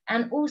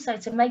 and also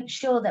to make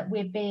sure that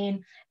we're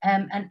being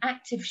an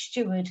active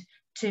steward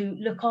to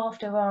look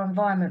after our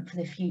environment for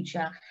the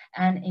future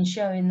and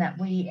ensuring that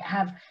we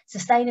have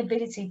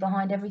sustainability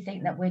behind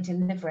everything that we're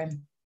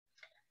delivering.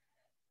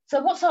 So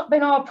what's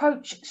been our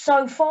approach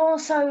so far?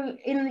 So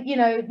in, you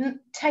know,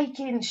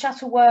 taking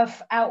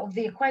Shuttleworth out of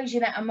the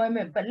equation at a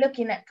moment, but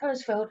looking at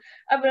Kersfield,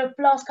 over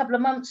the last couple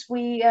of months,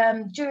 we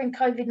during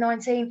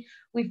COVID-19,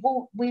 we've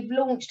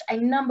launched a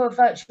number of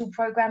virtual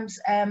programs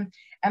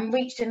and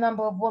reached a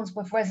number of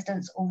Wandsworth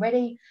residents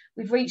already.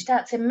 We've reached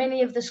out to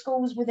many of the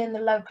schools within the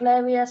local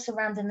area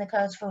surrounding the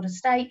Kersfield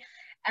estate,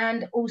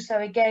 and also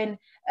again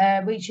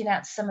reaching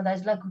out to some of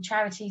those local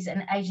charities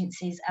and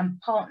agencies and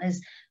partners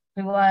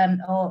who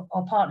are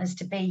partners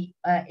to be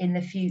in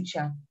the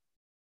future.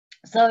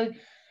 So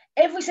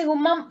every single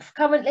month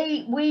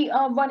currently we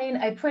are running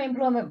a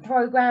pre-employment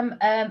program,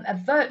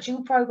 a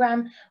virtual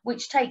program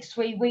which takes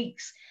 3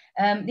 weeks.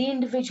 The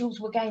individuals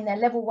will gain their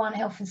level 1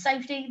 health and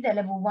safety, their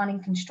level 1 in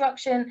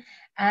construction,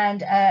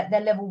 and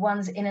their level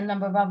 1s in a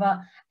number of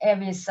other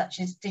areas such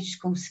as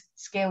digital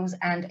skills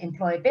and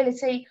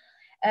employability.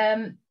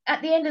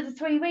 At the end of the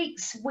 3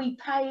 weeks, we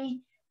pay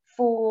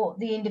for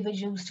the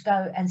individuals to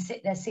go and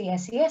sit their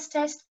CSES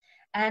test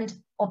and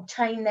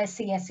obtain their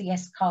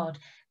CSES card.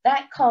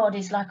 That card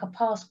is like a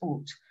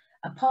passport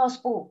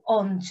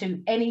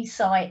onto any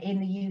site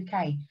in the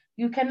UK.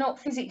 You cannot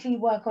physically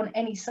work on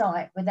any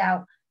site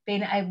without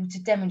being able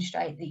to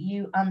demonstrate that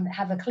you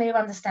have a clear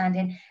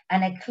understanding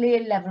and a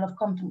clear level of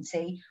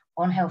competency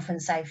on health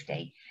and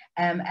safety.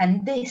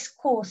 And this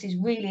course is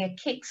really a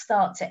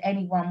kickstart to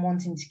anyone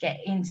wanting to get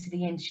into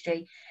the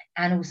industry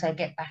and also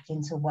get back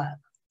into work.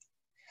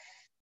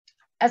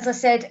 As I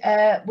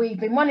said, we've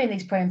been running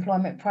these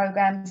pre-employment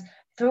programs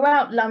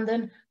throughout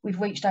London.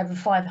 We've reached over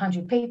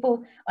 500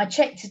 people. I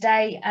checked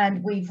today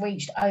and we've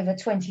reached over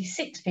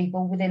 26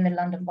 people within the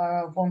London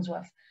Borough of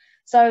Wandsworth.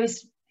 So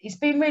it's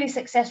been really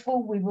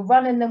successful. We were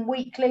running them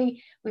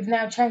weekly. We've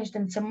now changed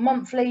them to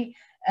monthly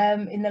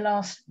in the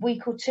last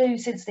week or two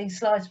since these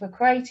slides were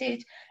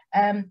created.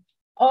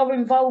 Our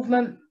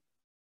involvement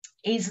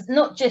is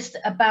not just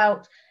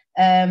about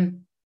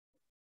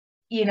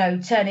you know,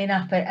 turning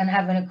up and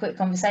having a quick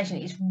conversation.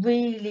 It's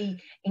really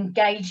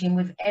engaging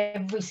with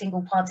every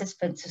single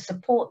participant to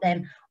support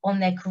them on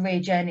their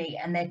career journey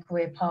and their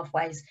career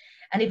pathways.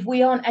 And if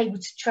we aren't able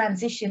to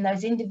transition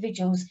those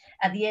individuals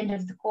at the end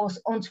of the course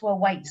onto a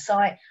wait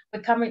site,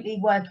 we're currently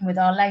working with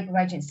our labour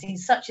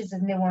agencies such as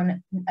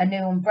Anil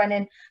and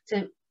Brennan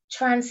to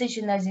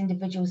transition those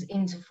individuals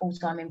into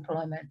full-time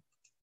employment.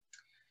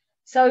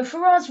 So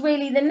for us,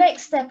 really, the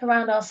next step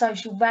around our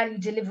social value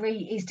delivery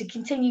is to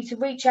continue to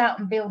reach out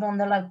and build on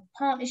the local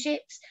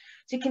partnerships,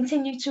 to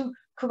continue to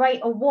create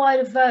a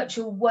wider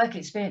virtual work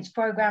experience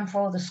programme for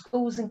all the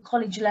schools and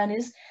college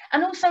learners,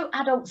 and also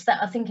adults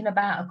that are thinking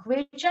about a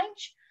career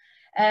change.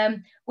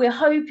 We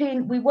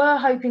were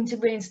hoping to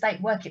reinstate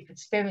work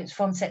experience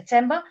from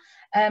September,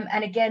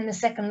 and again, the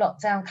second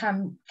lockdown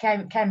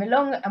came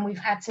along, and we've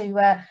had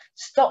to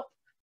stop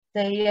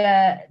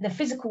the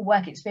physical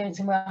work experience,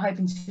 and we're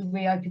hoping to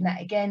reopen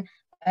that again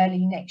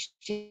early next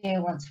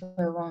year once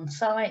we're on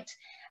site,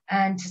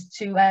 and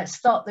to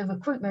start the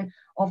recruitment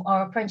of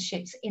our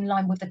apprenticeships in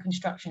line with the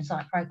construction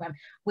site programme,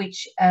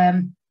 which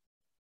Ian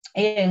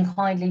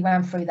kindly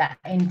ran through that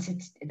into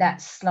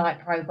that slide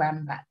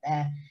programme back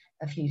there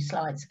a few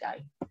slides ago.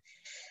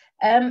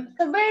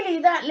 So really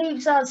that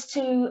leaves us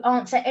to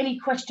answer any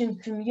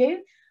questions from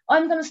you.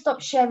 I'm going to stop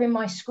sharing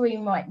my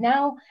screen right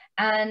now,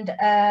 and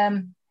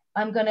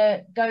I'm going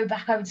to go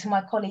back over to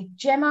my colleague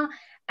Gemma,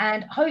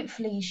 and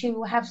hopefully she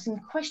will have some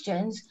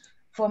questions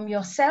from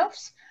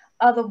yourselves.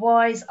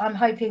 Otherwise, I'm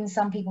hoping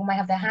some people may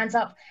have their hands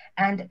up,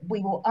 and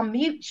we will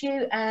unmute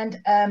you and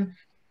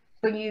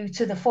bring you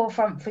to the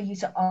forefront for you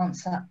to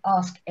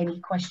ask any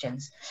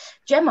questions.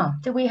 Gemma,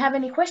 do we have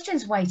any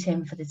questions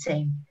waiting for the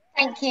team?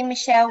 Thank you,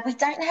 Michelle. We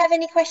don't have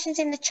any questions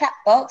in the chat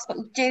box, but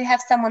we do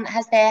have someone that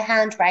has their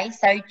hand raised.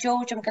 So,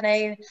 George, I'm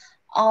going to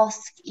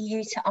ask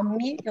you to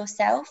unmute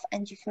yourself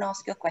and you can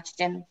ask your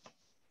question.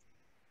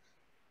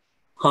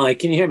 Hi,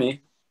 can you hear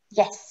me?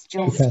 Yes,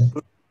 George. Okay.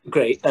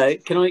 Great.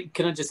 Can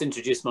I just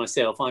introduce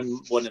myself? I'm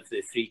one of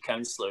the 3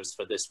 councillors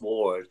for this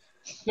ward.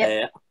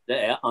 Yep.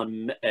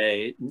 I'm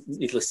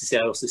needless to say,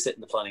 I also sit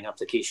in the Planning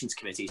Applications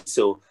Committee,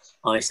 so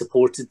I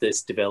supported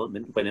this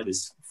development when it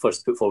was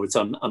first put forward.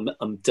 So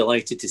I'm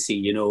delighted to see,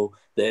 you know,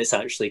 that it's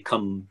actually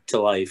come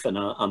to life, and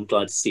I'm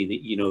glad to see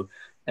that, you know,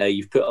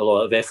 you've put a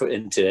lot of effort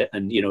into it,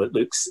 and you know it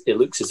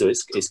looks as though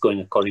it's going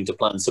according to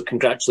plan. So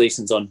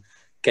congratulations on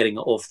getting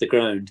it off the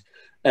ground.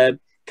 Can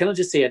I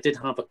just say I did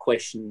have a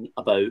question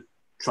about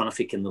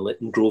traffic in the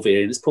Lytton Grove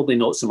area, and it's probably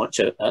not so much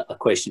a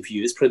question for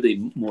you. It's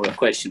probably more a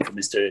question for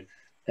Mr.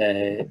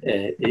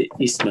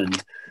 Eastman.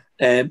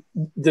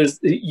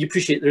 You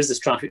appreciate there's this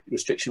traffic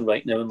restriction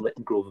right now in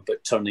Lytton Grove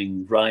about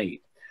turning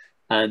right,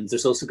 and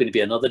there's also going to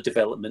be another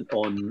development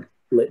on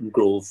Lytton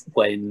Grove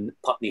when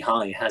Putney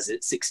High has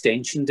its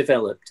extension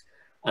developed.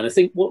 And I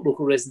think what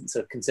local residents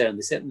are concerned,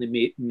 they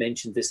certainly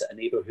mentioned this at a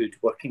neighbourhood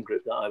working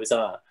group that I was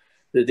at,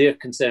 that they're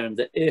concerned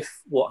that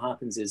if what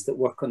happens is that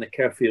work on the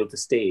Kersfield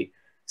estate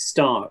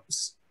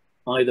starts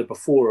either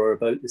before or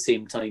about the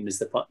same time as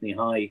the Putney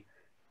High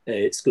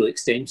school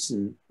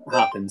extension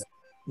happens,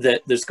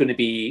 that there's going to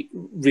be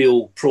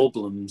real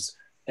problems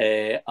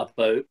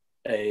about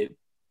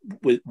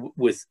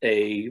with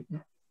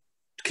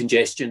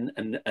congestion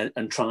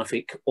and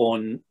traffic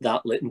on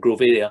that Lytton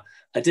Grove area.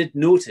 I did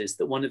notice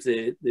that one of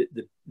the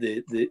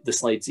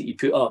slides that you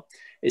put up,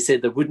 it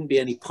said there wouldn't be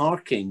any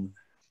parking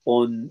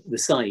on the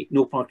site,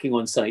 no parking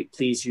on site,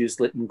 please use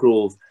Lytton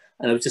Grove.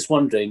 And I was just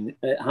wondering,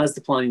 has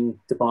the planning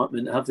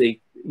department, have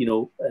they, you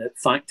know,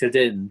 factored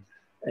in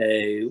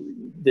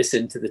this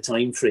into the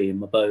time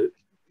frame about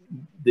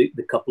the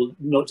couple,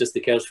 not just the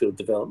Kersfield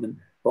development,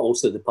 but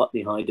also the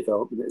Putney High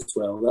development as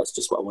well? That's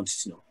just what I wanted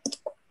to know.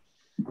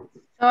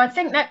 So I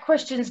think that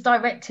question's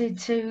directed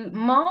to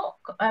Mark,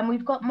 and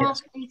we've got Mark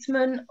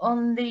Eastman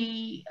on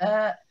the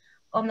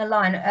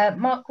line.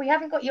 Mark, we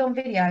haven't got you on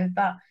video,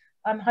 but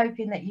I'm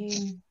hoping that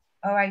you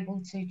are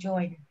able to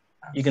join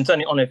us. You can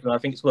turn it on if I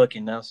think it's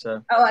working now.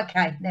 So. Oh,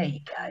 okay. There you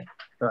go.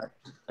 Right.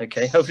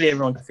 Okay. Hopefully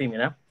everyone can see me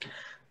now.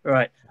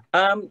 Right.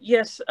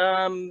 Yes.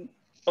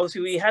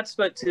 Obviously, we had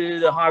spoke to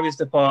the highways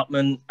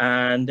department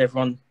and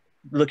everyone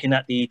looking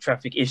at the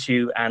traffic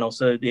issue and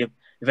also the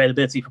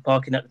availability for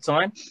parking at the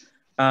time.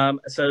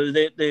 So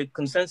the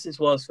consensus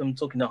was from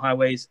talking to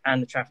highways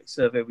and the traffic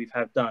survey we've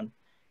had done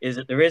is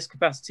that there is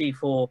capacity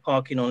for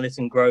parking on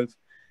Lytton Grove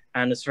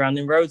and the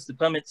surrounding roads. The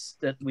permits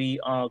that we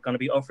are going to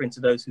be offering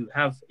to those who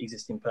have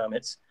existing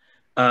permits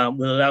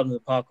will allow them to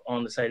park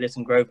on, say,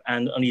 Lytton Grove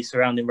and on the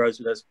surrounding roads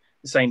with those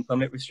the same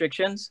permit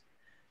restrictions.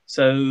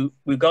 So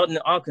regarding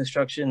our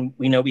construction,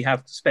 we know we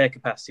have spare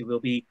capacity. We'll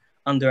be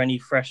under any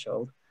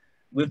threshold.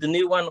 With the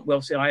new one,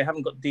 well, see, I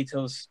haven't got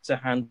details to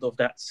hand of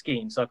that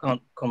scheme, so I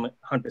can't comment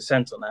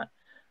 100% on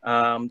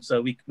that.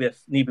 So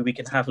maybe we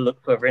can have a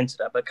look further into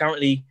that. But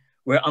currently,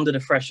 we're under the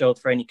threshold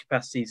for any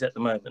capacities at the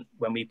moment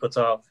when we put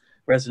our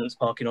residents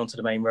parking onto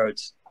the main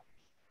roads.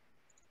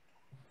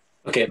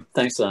 Okay,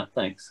 thanks for that.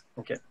 Thanks.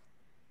 Okay.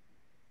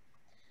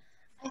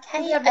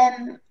 Okay.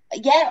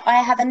 Yeah, I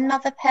have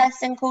another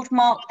person called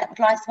Mark that would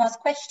like to ask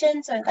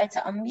questions, so I'm going to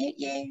unmute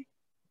you.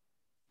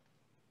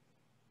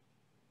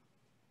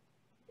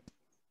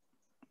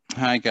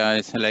 Hi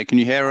guys, hello, can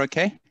you hear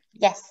okay?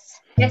 Yes.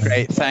 Yes.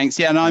 Great, thanks.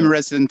 Yeah, and I'm a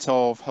resident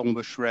of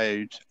Holmbush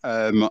Road.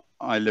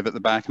 I live at the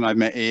back and I've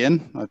met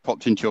Ian. I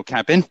popped into your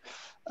cabin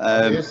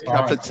a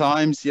couple of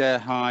times. Yeah,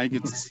 hi,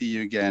 good to see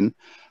you again.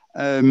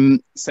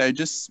 So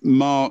just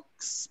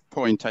Mark's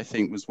point, I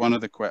think, was one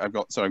of the I've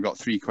got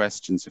 3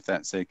 questions, if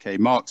that's okay.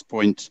 Mark's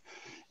point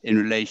in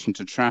relation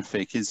to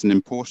traffic is an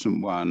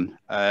important one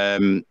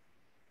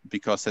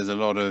because there's a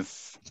lot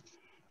of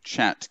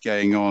chat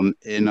going on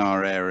in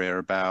our area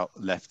about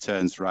left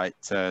turns, right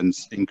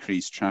turns,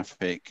 increased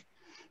traffic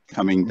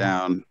coming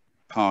down,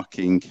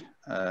 parking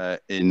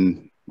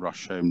in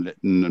Rusholme,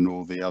 Lytton and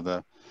all the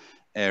other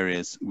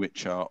areas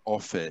which are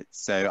off it.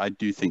 So I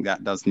do think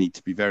that does need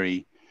to be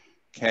very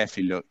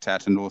carefully looked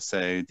at, and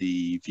also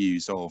the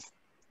views of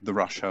the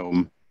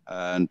Rusholme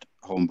and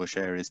Holmbush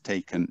areas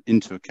taken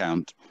into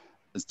account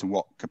as to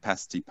what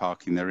capacity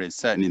parking there is.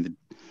 Certainly in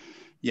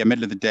the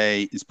middle of the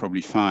day is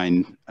probably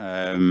fine,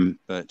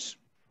 but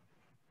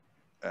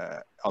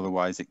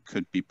otherwise it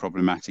could be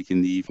problematic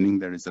in the evening.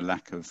 There is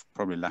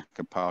probably lack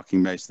of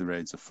parking. Most of the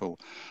roads are full.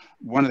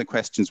 One of the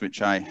questions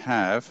which I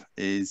have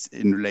is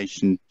in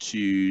relation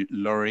to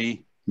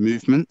lorry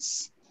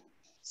movements,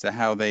 so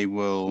how they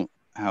will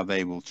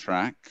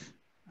track.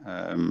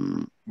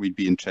 We'd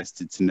be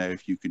interested to know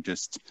if you could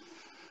just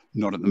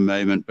not at the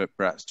moment, but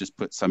perhaps just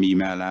put some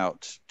email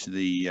out to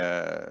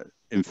the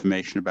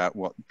information about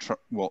what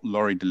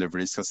lorry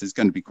deliveries, because there's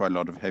going to be quite a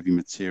lot of heavy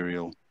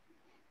material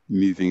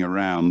moving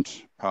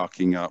around,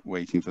 parking up,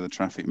 waiting for the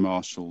traffic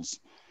marshals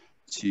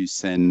to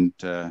send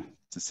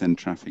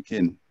traffic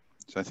in.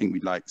 So I think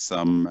we'd like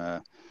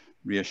some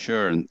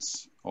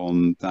reassurance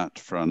on that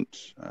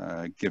front,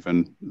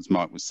 given, as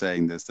Mark was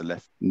saying, there's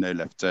the no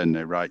left turn,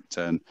 no right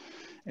turn,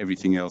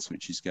 everything else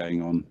which is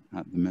going on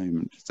at the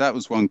moment. So that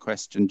was one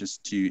question,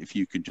 just if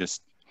you could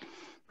just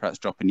perhaps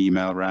drop an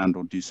email around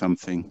or do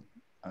something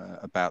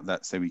about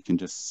that, so we can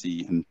just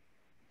see and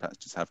perhaps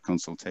just have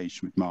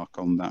consultation with Mark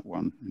on that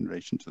one in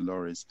relation to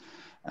lorries.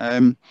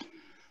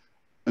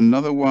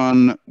 Another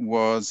one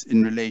was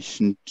in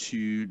relation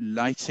to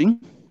lighting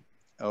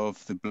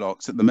of the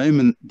blocks. At the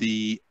moment,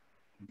 the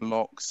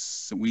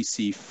blocks that we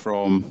see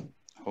from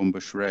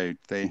Holmbush Road,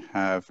 they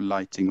have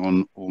lighting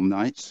on all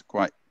night,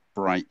 quite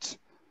bright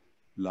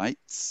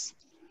lights.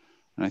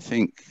 And I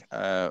think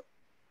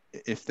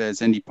if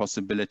there's any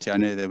possibility, I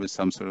know there was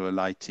some sort of a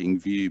lighting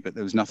view, but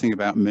there was nothing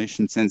about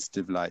motion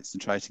sensitive lights to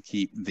try to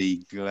keep the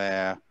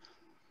glare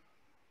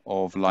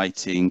of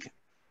lighting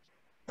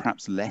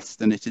perhaps less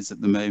than it is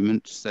at the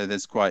moment. So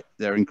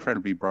there are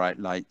incredibly bright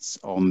lights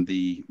on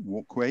the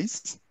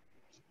walkways.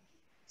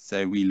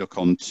 So we look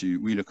onto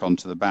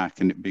the back,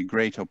 and it'd be a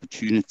great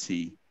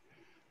opportunity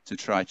to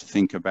try to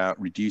think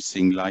about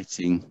reducing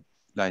lighting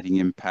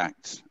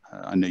impact.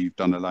 I know you've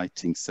done a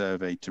lighting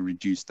survey to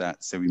reduce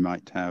that, so we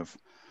might have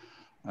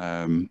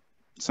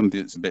something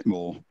that's a bit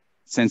more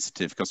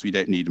sensitive, because we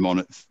don't need them on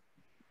at.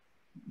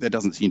 There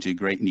doesn't seem to be a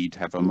great need to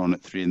have them on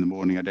at 3 in the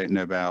morning. I don't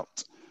know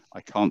about. I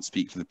can't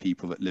speak for the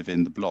people that live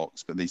in the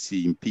blocks, but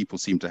people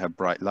seem to have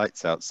bright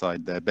lights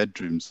outside their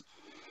bedrooms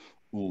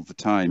all the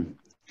time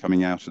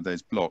coming out of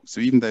those blocks.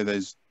 So even though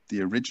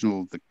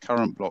the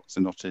current blocks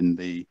are not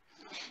in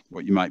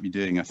what you might be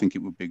doing, I think it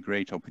would be a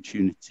great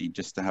opportunity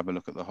just to have a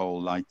look at the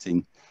whole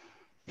lighting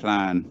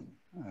plan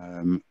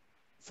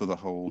for the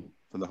whole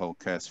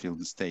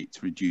Kersfield estate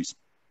to reduce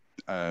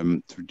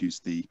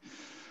the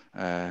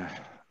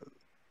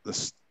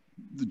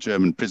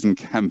German prison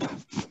camp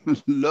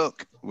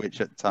look,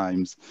 which at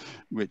times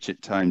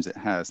it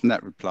has, and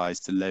that applies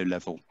to low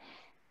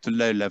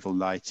level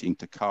lighting,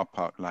 to car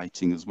park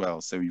lighting as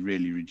well. So we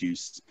really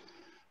reduced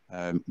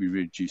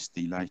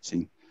the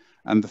lighting.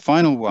 And the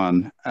final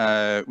one,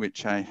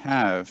 which I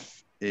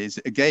have, is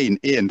again,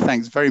 Ian,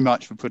 thanks very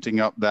much for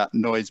putting up that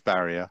noise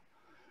barrier.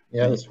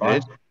 Yeah, that's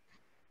fine.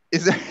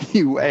 Is there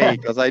any way,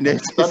 because I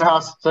noticed, I don't know how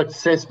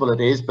successful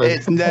it is, but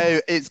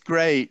it's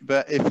great,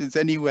 but if there's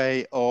any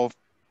way of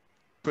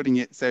putting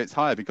it so it's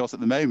higher, because at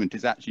the moment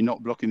it's actually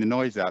not blocking the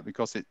noise out,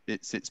 because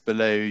it sits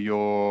below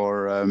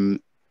your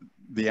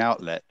the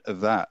outlet of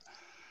that.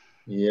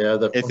 Yeah,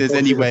 if there's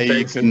any way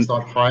you can, it's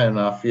not high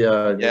enough.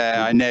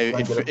 Yeah, I know.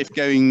 If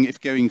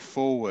going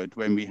forward,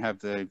 when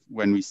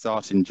we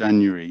start in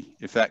January,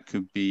 if that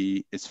could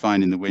be, it's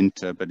fine in the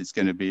winter, but it's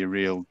going to be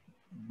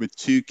with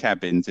 2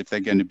 cabins, if they're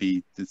going to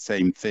be the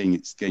same thing,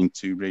 it's going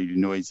to really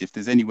noisy. If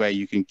there's any way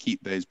you can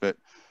keep those, but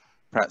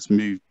perhaps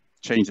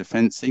change the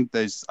fencing,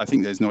 I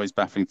think those noise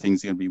baffling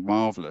things are going to be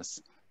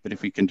marvelous. But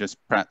if we can just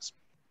perhaps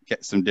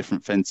get some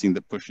different fencing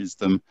that pushes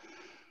them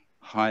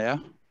higher,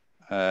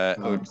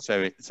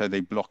 so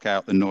they block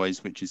out the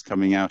noise which is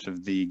coming out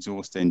of the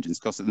exhaust engines.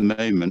 Because at the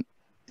moment,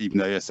 even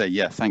though I say,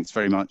 yeah, thanks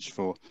very much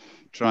for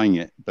trying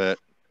it, but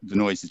the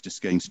noise is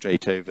just going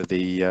straight over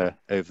the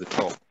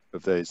top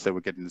of those. So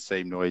we're getting the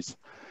same noise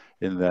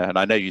in there. And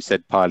I know you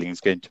said piling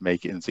is going to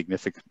make it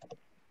insignificant,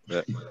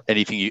 but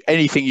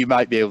anything you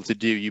might be able to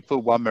do, you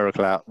pull one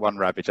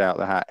rabbit out of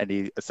the hat,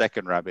 a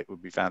second rabbit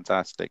would be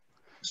fantastic.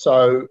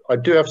 So I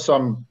do have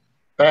some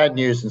bad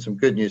news and some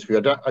good news for you.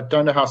 I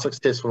don't know how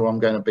successful I'm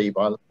going to be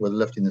with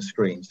lifting the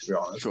screens, to be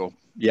honest. Sure.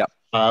 Yeah.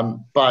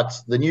 But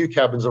the new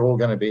cabins are all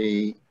going to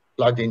be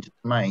plugged into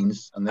the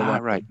mains, and they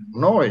won't right.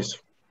 noise.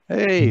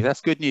 Hey,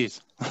 that's good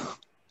news.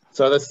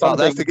 So that's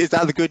something. Is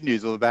that the good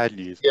news or the bad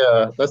news?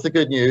 Yeah, that's the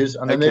good news.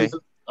 And then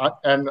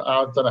and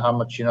I don't know how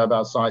much you know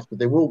about sites, but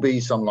there will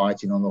be some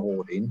lighting on the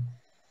hoarding.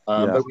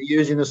 But we're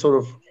using the sort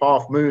of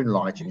half moon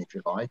lighting, if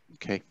you like.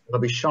 Okay. It'll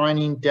be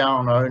shining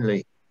down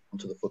only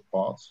onto the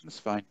footpaths. That's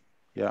fine.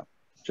 Yeah.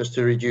 Just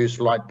to reduce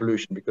light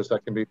pollution, because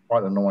that can be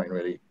quite annoying,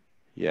 really.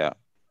 Yeah.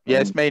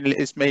 Yeah,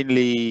 it's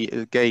mainly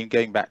again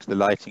going back to the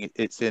lighting.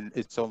 It's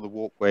on the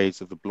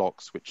walkways of the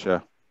blocks which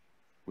are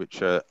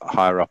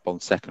higher up on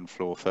second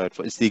floor, third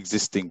floor. It's the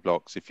existing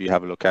blocks. If you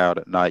have a look out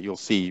at night, you'll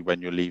see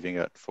when you're leaving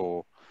it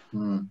for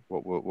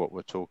what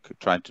we're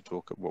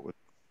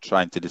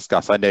trying to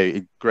discuss. I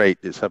know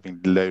it's having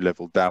low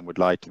level downward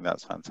lighting.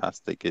 That's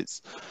fantastic.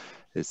 It's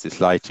this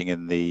lighting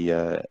in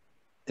the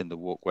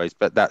walkways,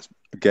 but that's,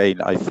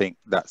 again, I think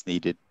that's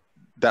needed.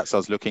 That's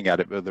us looking at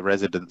it, but the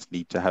residents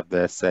need to have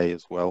their say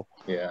as well.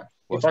 Yeah.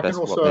 What they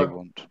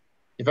want.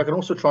 If I can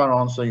also try and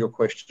answer your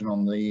question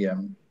on the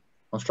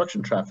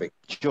construction traffic.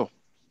 Sure.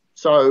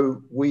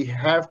 So we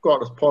have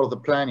got, as part of the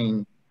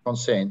planning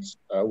consents,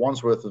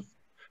 Wandsworth have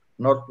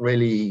not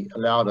really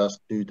allowed us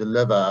to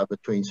deliver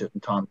between certain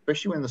times,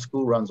 especially when the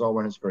school runs are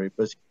when it's very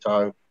busy.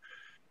 So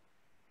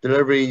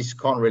deliveries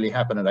can't really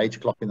happen at 8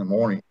 o'clock in the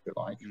morning, if you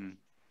like.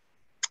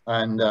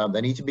 And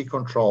they need to be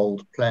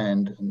controlled,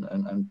 planned,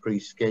 and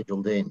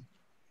pre-scheduled in.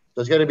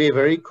 So it's going to be a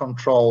very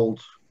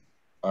controlled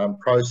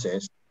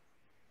process,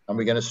 and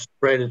we're going to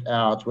spread it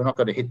out. We're not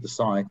going to hit the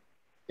site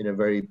in a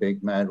very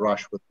big mad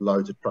rush with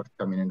loads of trucks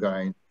coming and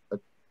going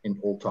in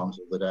all times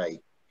of the day.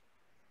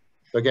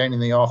 So again, in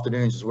the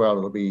afternoons as well,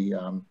 it'll be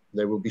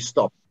they will be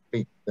stopped.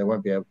 They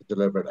won't be able to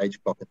deliver at 8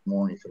 o'clock in the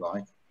morning, if you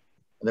like,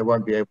 and they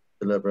won't be able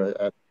to deliver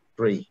at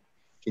 3.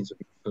 Kids will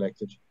be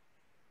collected.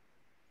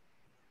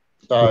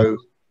 So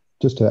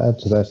just to add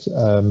to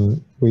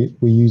that,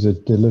 we use a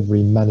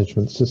delivery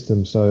management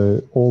system,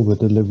 so all the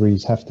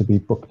deliveries have to be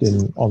booked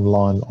in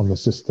online on the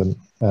system.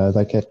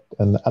 They get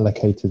an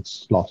allocated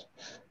slot,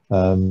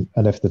 and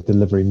if the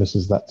delivery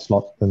misses that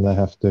slot, then they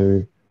have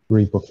to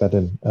rebook that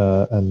in.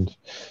 And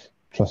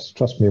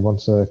trust me,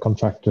 once a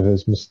contractor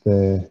has missed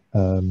their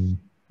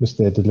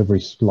delivery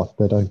slot,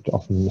 they don't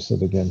often miss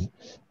it again.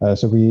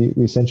 So we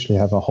essentially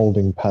have a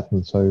holding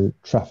pattern, so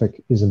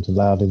traffic isn't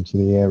allowed into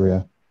the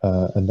area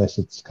unless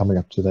it's coming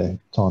up to their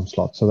time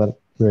slot. So that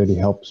really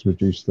helps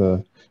reduce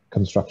the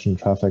construction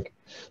traffic.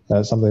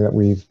 Something that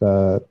we've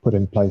put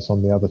in place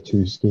on the other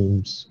 2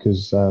 schemes,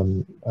 because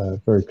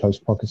very close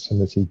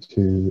proximity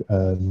to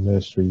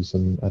nurseries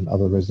and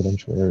other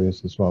residential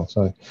areas as well.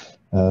 So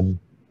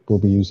we'll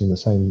be using the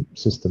same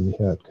system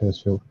here at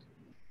Kersfield.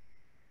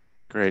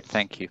 Great,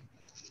 thank you.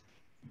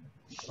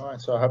 all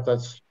right, so I hope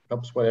that's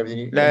helps with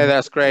everything. No,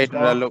 that's great, and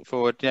I look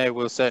forward. Yeah,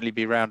 we'll certainly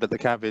be round at the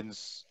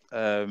cabins,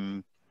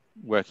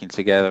 working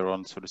together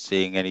on sort of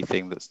seeing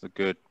anything that's the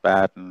good,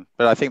 bad,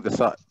 but I think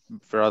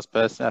for us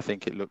personally, I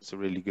think it looks a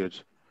really good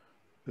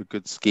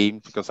scheme,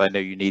 because I know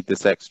you need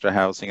this extra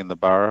housing in the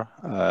borough,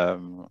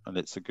 and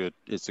it's a good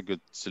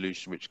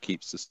solution which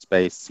keeps the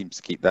space, seems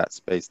to keep that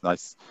space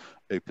nice,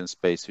 open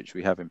space which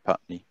we have in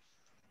Putney.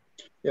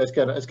 Yeah, it's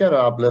going to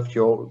uplift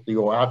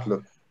your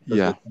outlook.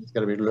 Yeah, it's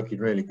going to be looking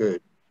really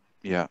good.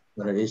 Yeah,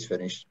 when it is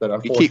finished. But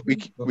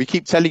unfortunately, we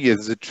keep telling you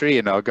there's a tree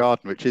in our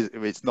garden, which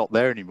it's not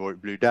there anymore.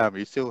 It blew down.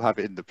 We still have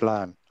it in the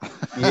plan.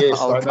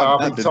 Yes, I know.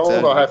 I've been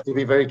told I have to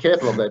be very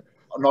careful of that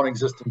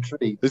non-existent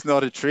tree. It's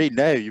not a tree.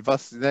 No, you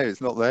must know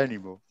it's not there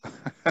anymore.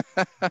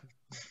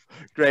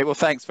 Great. Well,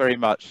 thanks very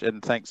much,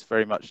 and thanks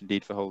very much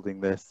indeed for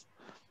holding this.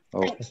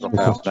 Thank you,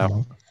 Mark.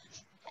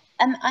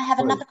 I have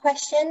another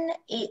question.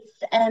 It's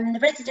the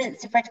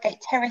residents of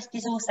Redgate Terrace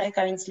is also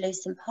going to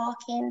lose some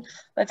parking.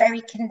 We're very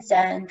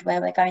concerned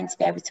where we're going to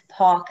be able to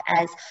park,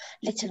 as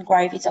Little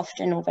Grove is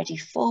often already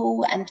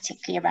full, and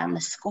particularly around the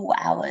school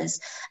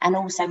hours, and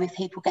also with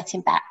people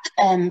getting back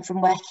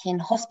from working in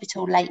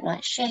hospital late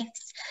night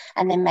shifts,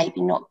 and then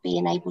maybe not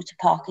being able to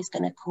park is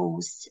going to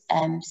cause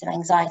some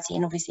anxiety,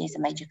 and obviously is a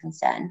major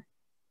concern.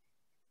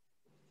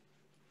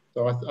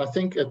 So I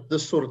think at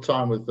this sort of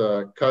time with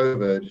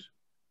COVID,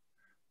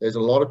 there's a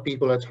lot of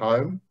people at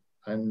home,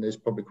 and there's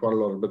probably quite a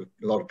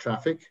lot of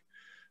traffic.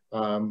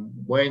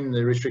 When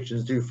the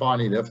restrictions do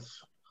finally lift,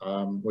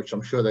 which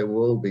I'm sure they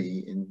will be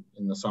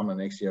in the summer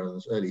next year, or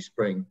this early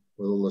spring,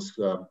 with all this,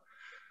 what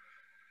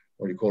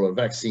do you call it,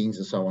 vaccines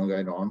and so on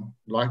going on,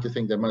 I'd like to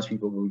think that most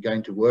people will be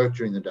going to work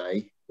during the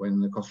day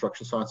when the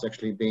construction site's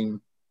actually being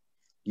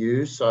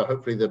used. So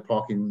hopefully the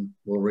parking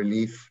will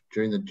relieve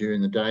during the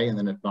day, and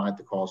then at night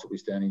the cars will be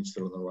standing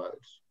still on the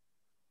roads.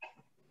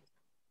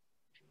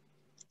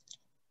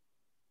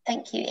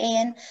 Thank you,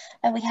 Ian.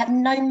 We have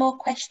no more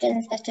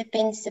questions that have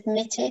been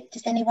submitted.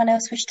 Does anyone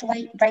else wish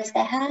to raise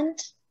their hand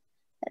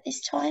at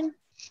this time?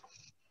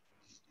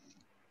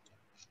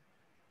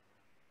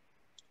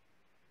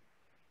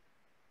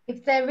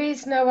 If there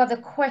is no other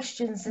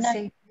questions this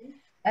evening,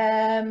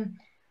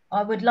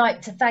 I would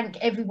like to thank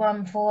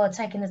everyone for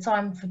taking the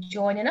time for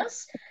joining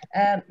us.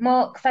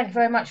 Mark, thank you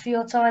very much for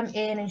your time,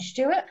 Ian and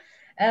Stuart.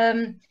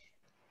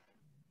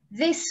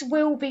 This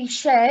will be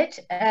shared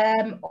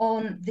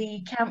on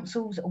the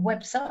council's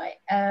website,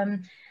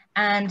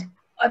 and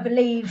I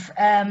believe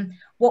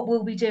what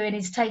we'll be doing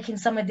is taking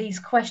some of these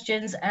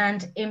questions and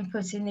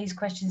inputting these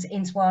questions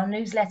into our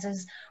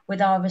newsletters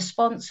with our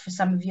response for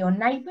some of your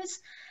neighbours.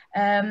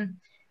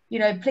 You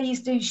know,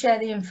 please do share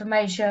the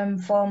information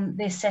from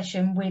this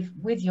session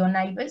with your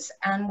neighbours,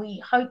 and we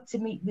hope to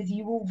meet with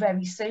you all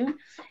very soon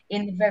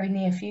in the very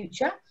near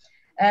future.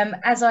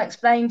 As I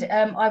explained,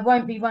 I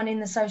won't be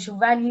running the social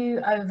value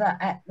over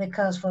at the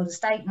Kersfield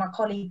estate. My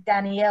colleague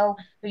Danielle,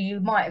 who you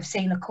might have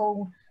seen a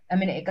call a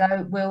minute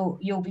ago,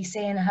 you'll be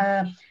seeing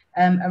her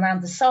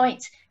around the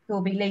site, who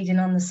will be leading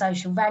on the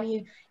social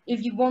value.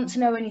 If you want to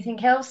know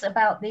anything else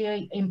about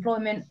the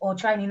employment or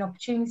training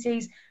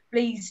opportunities,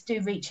 please do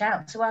reach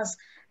out to us.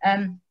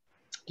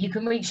 You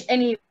can reach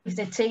any of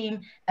the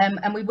team,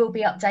 and we will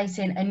be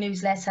updating a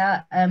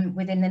newsletter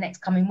within the next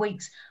coming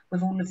weeks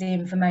with all of the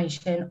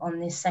information on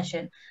this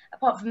session.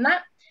 Apart from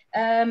that,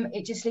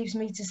 it just leaves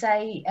me to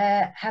say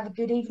have a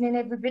good evening,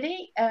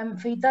 everybody.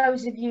 For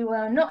those of you who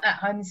are not at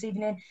home this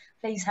evening,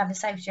 please have a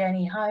safe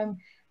journey home,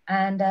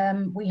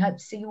 and we hope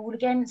to see you all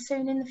again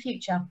soon in the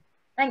future.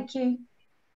 Thank you.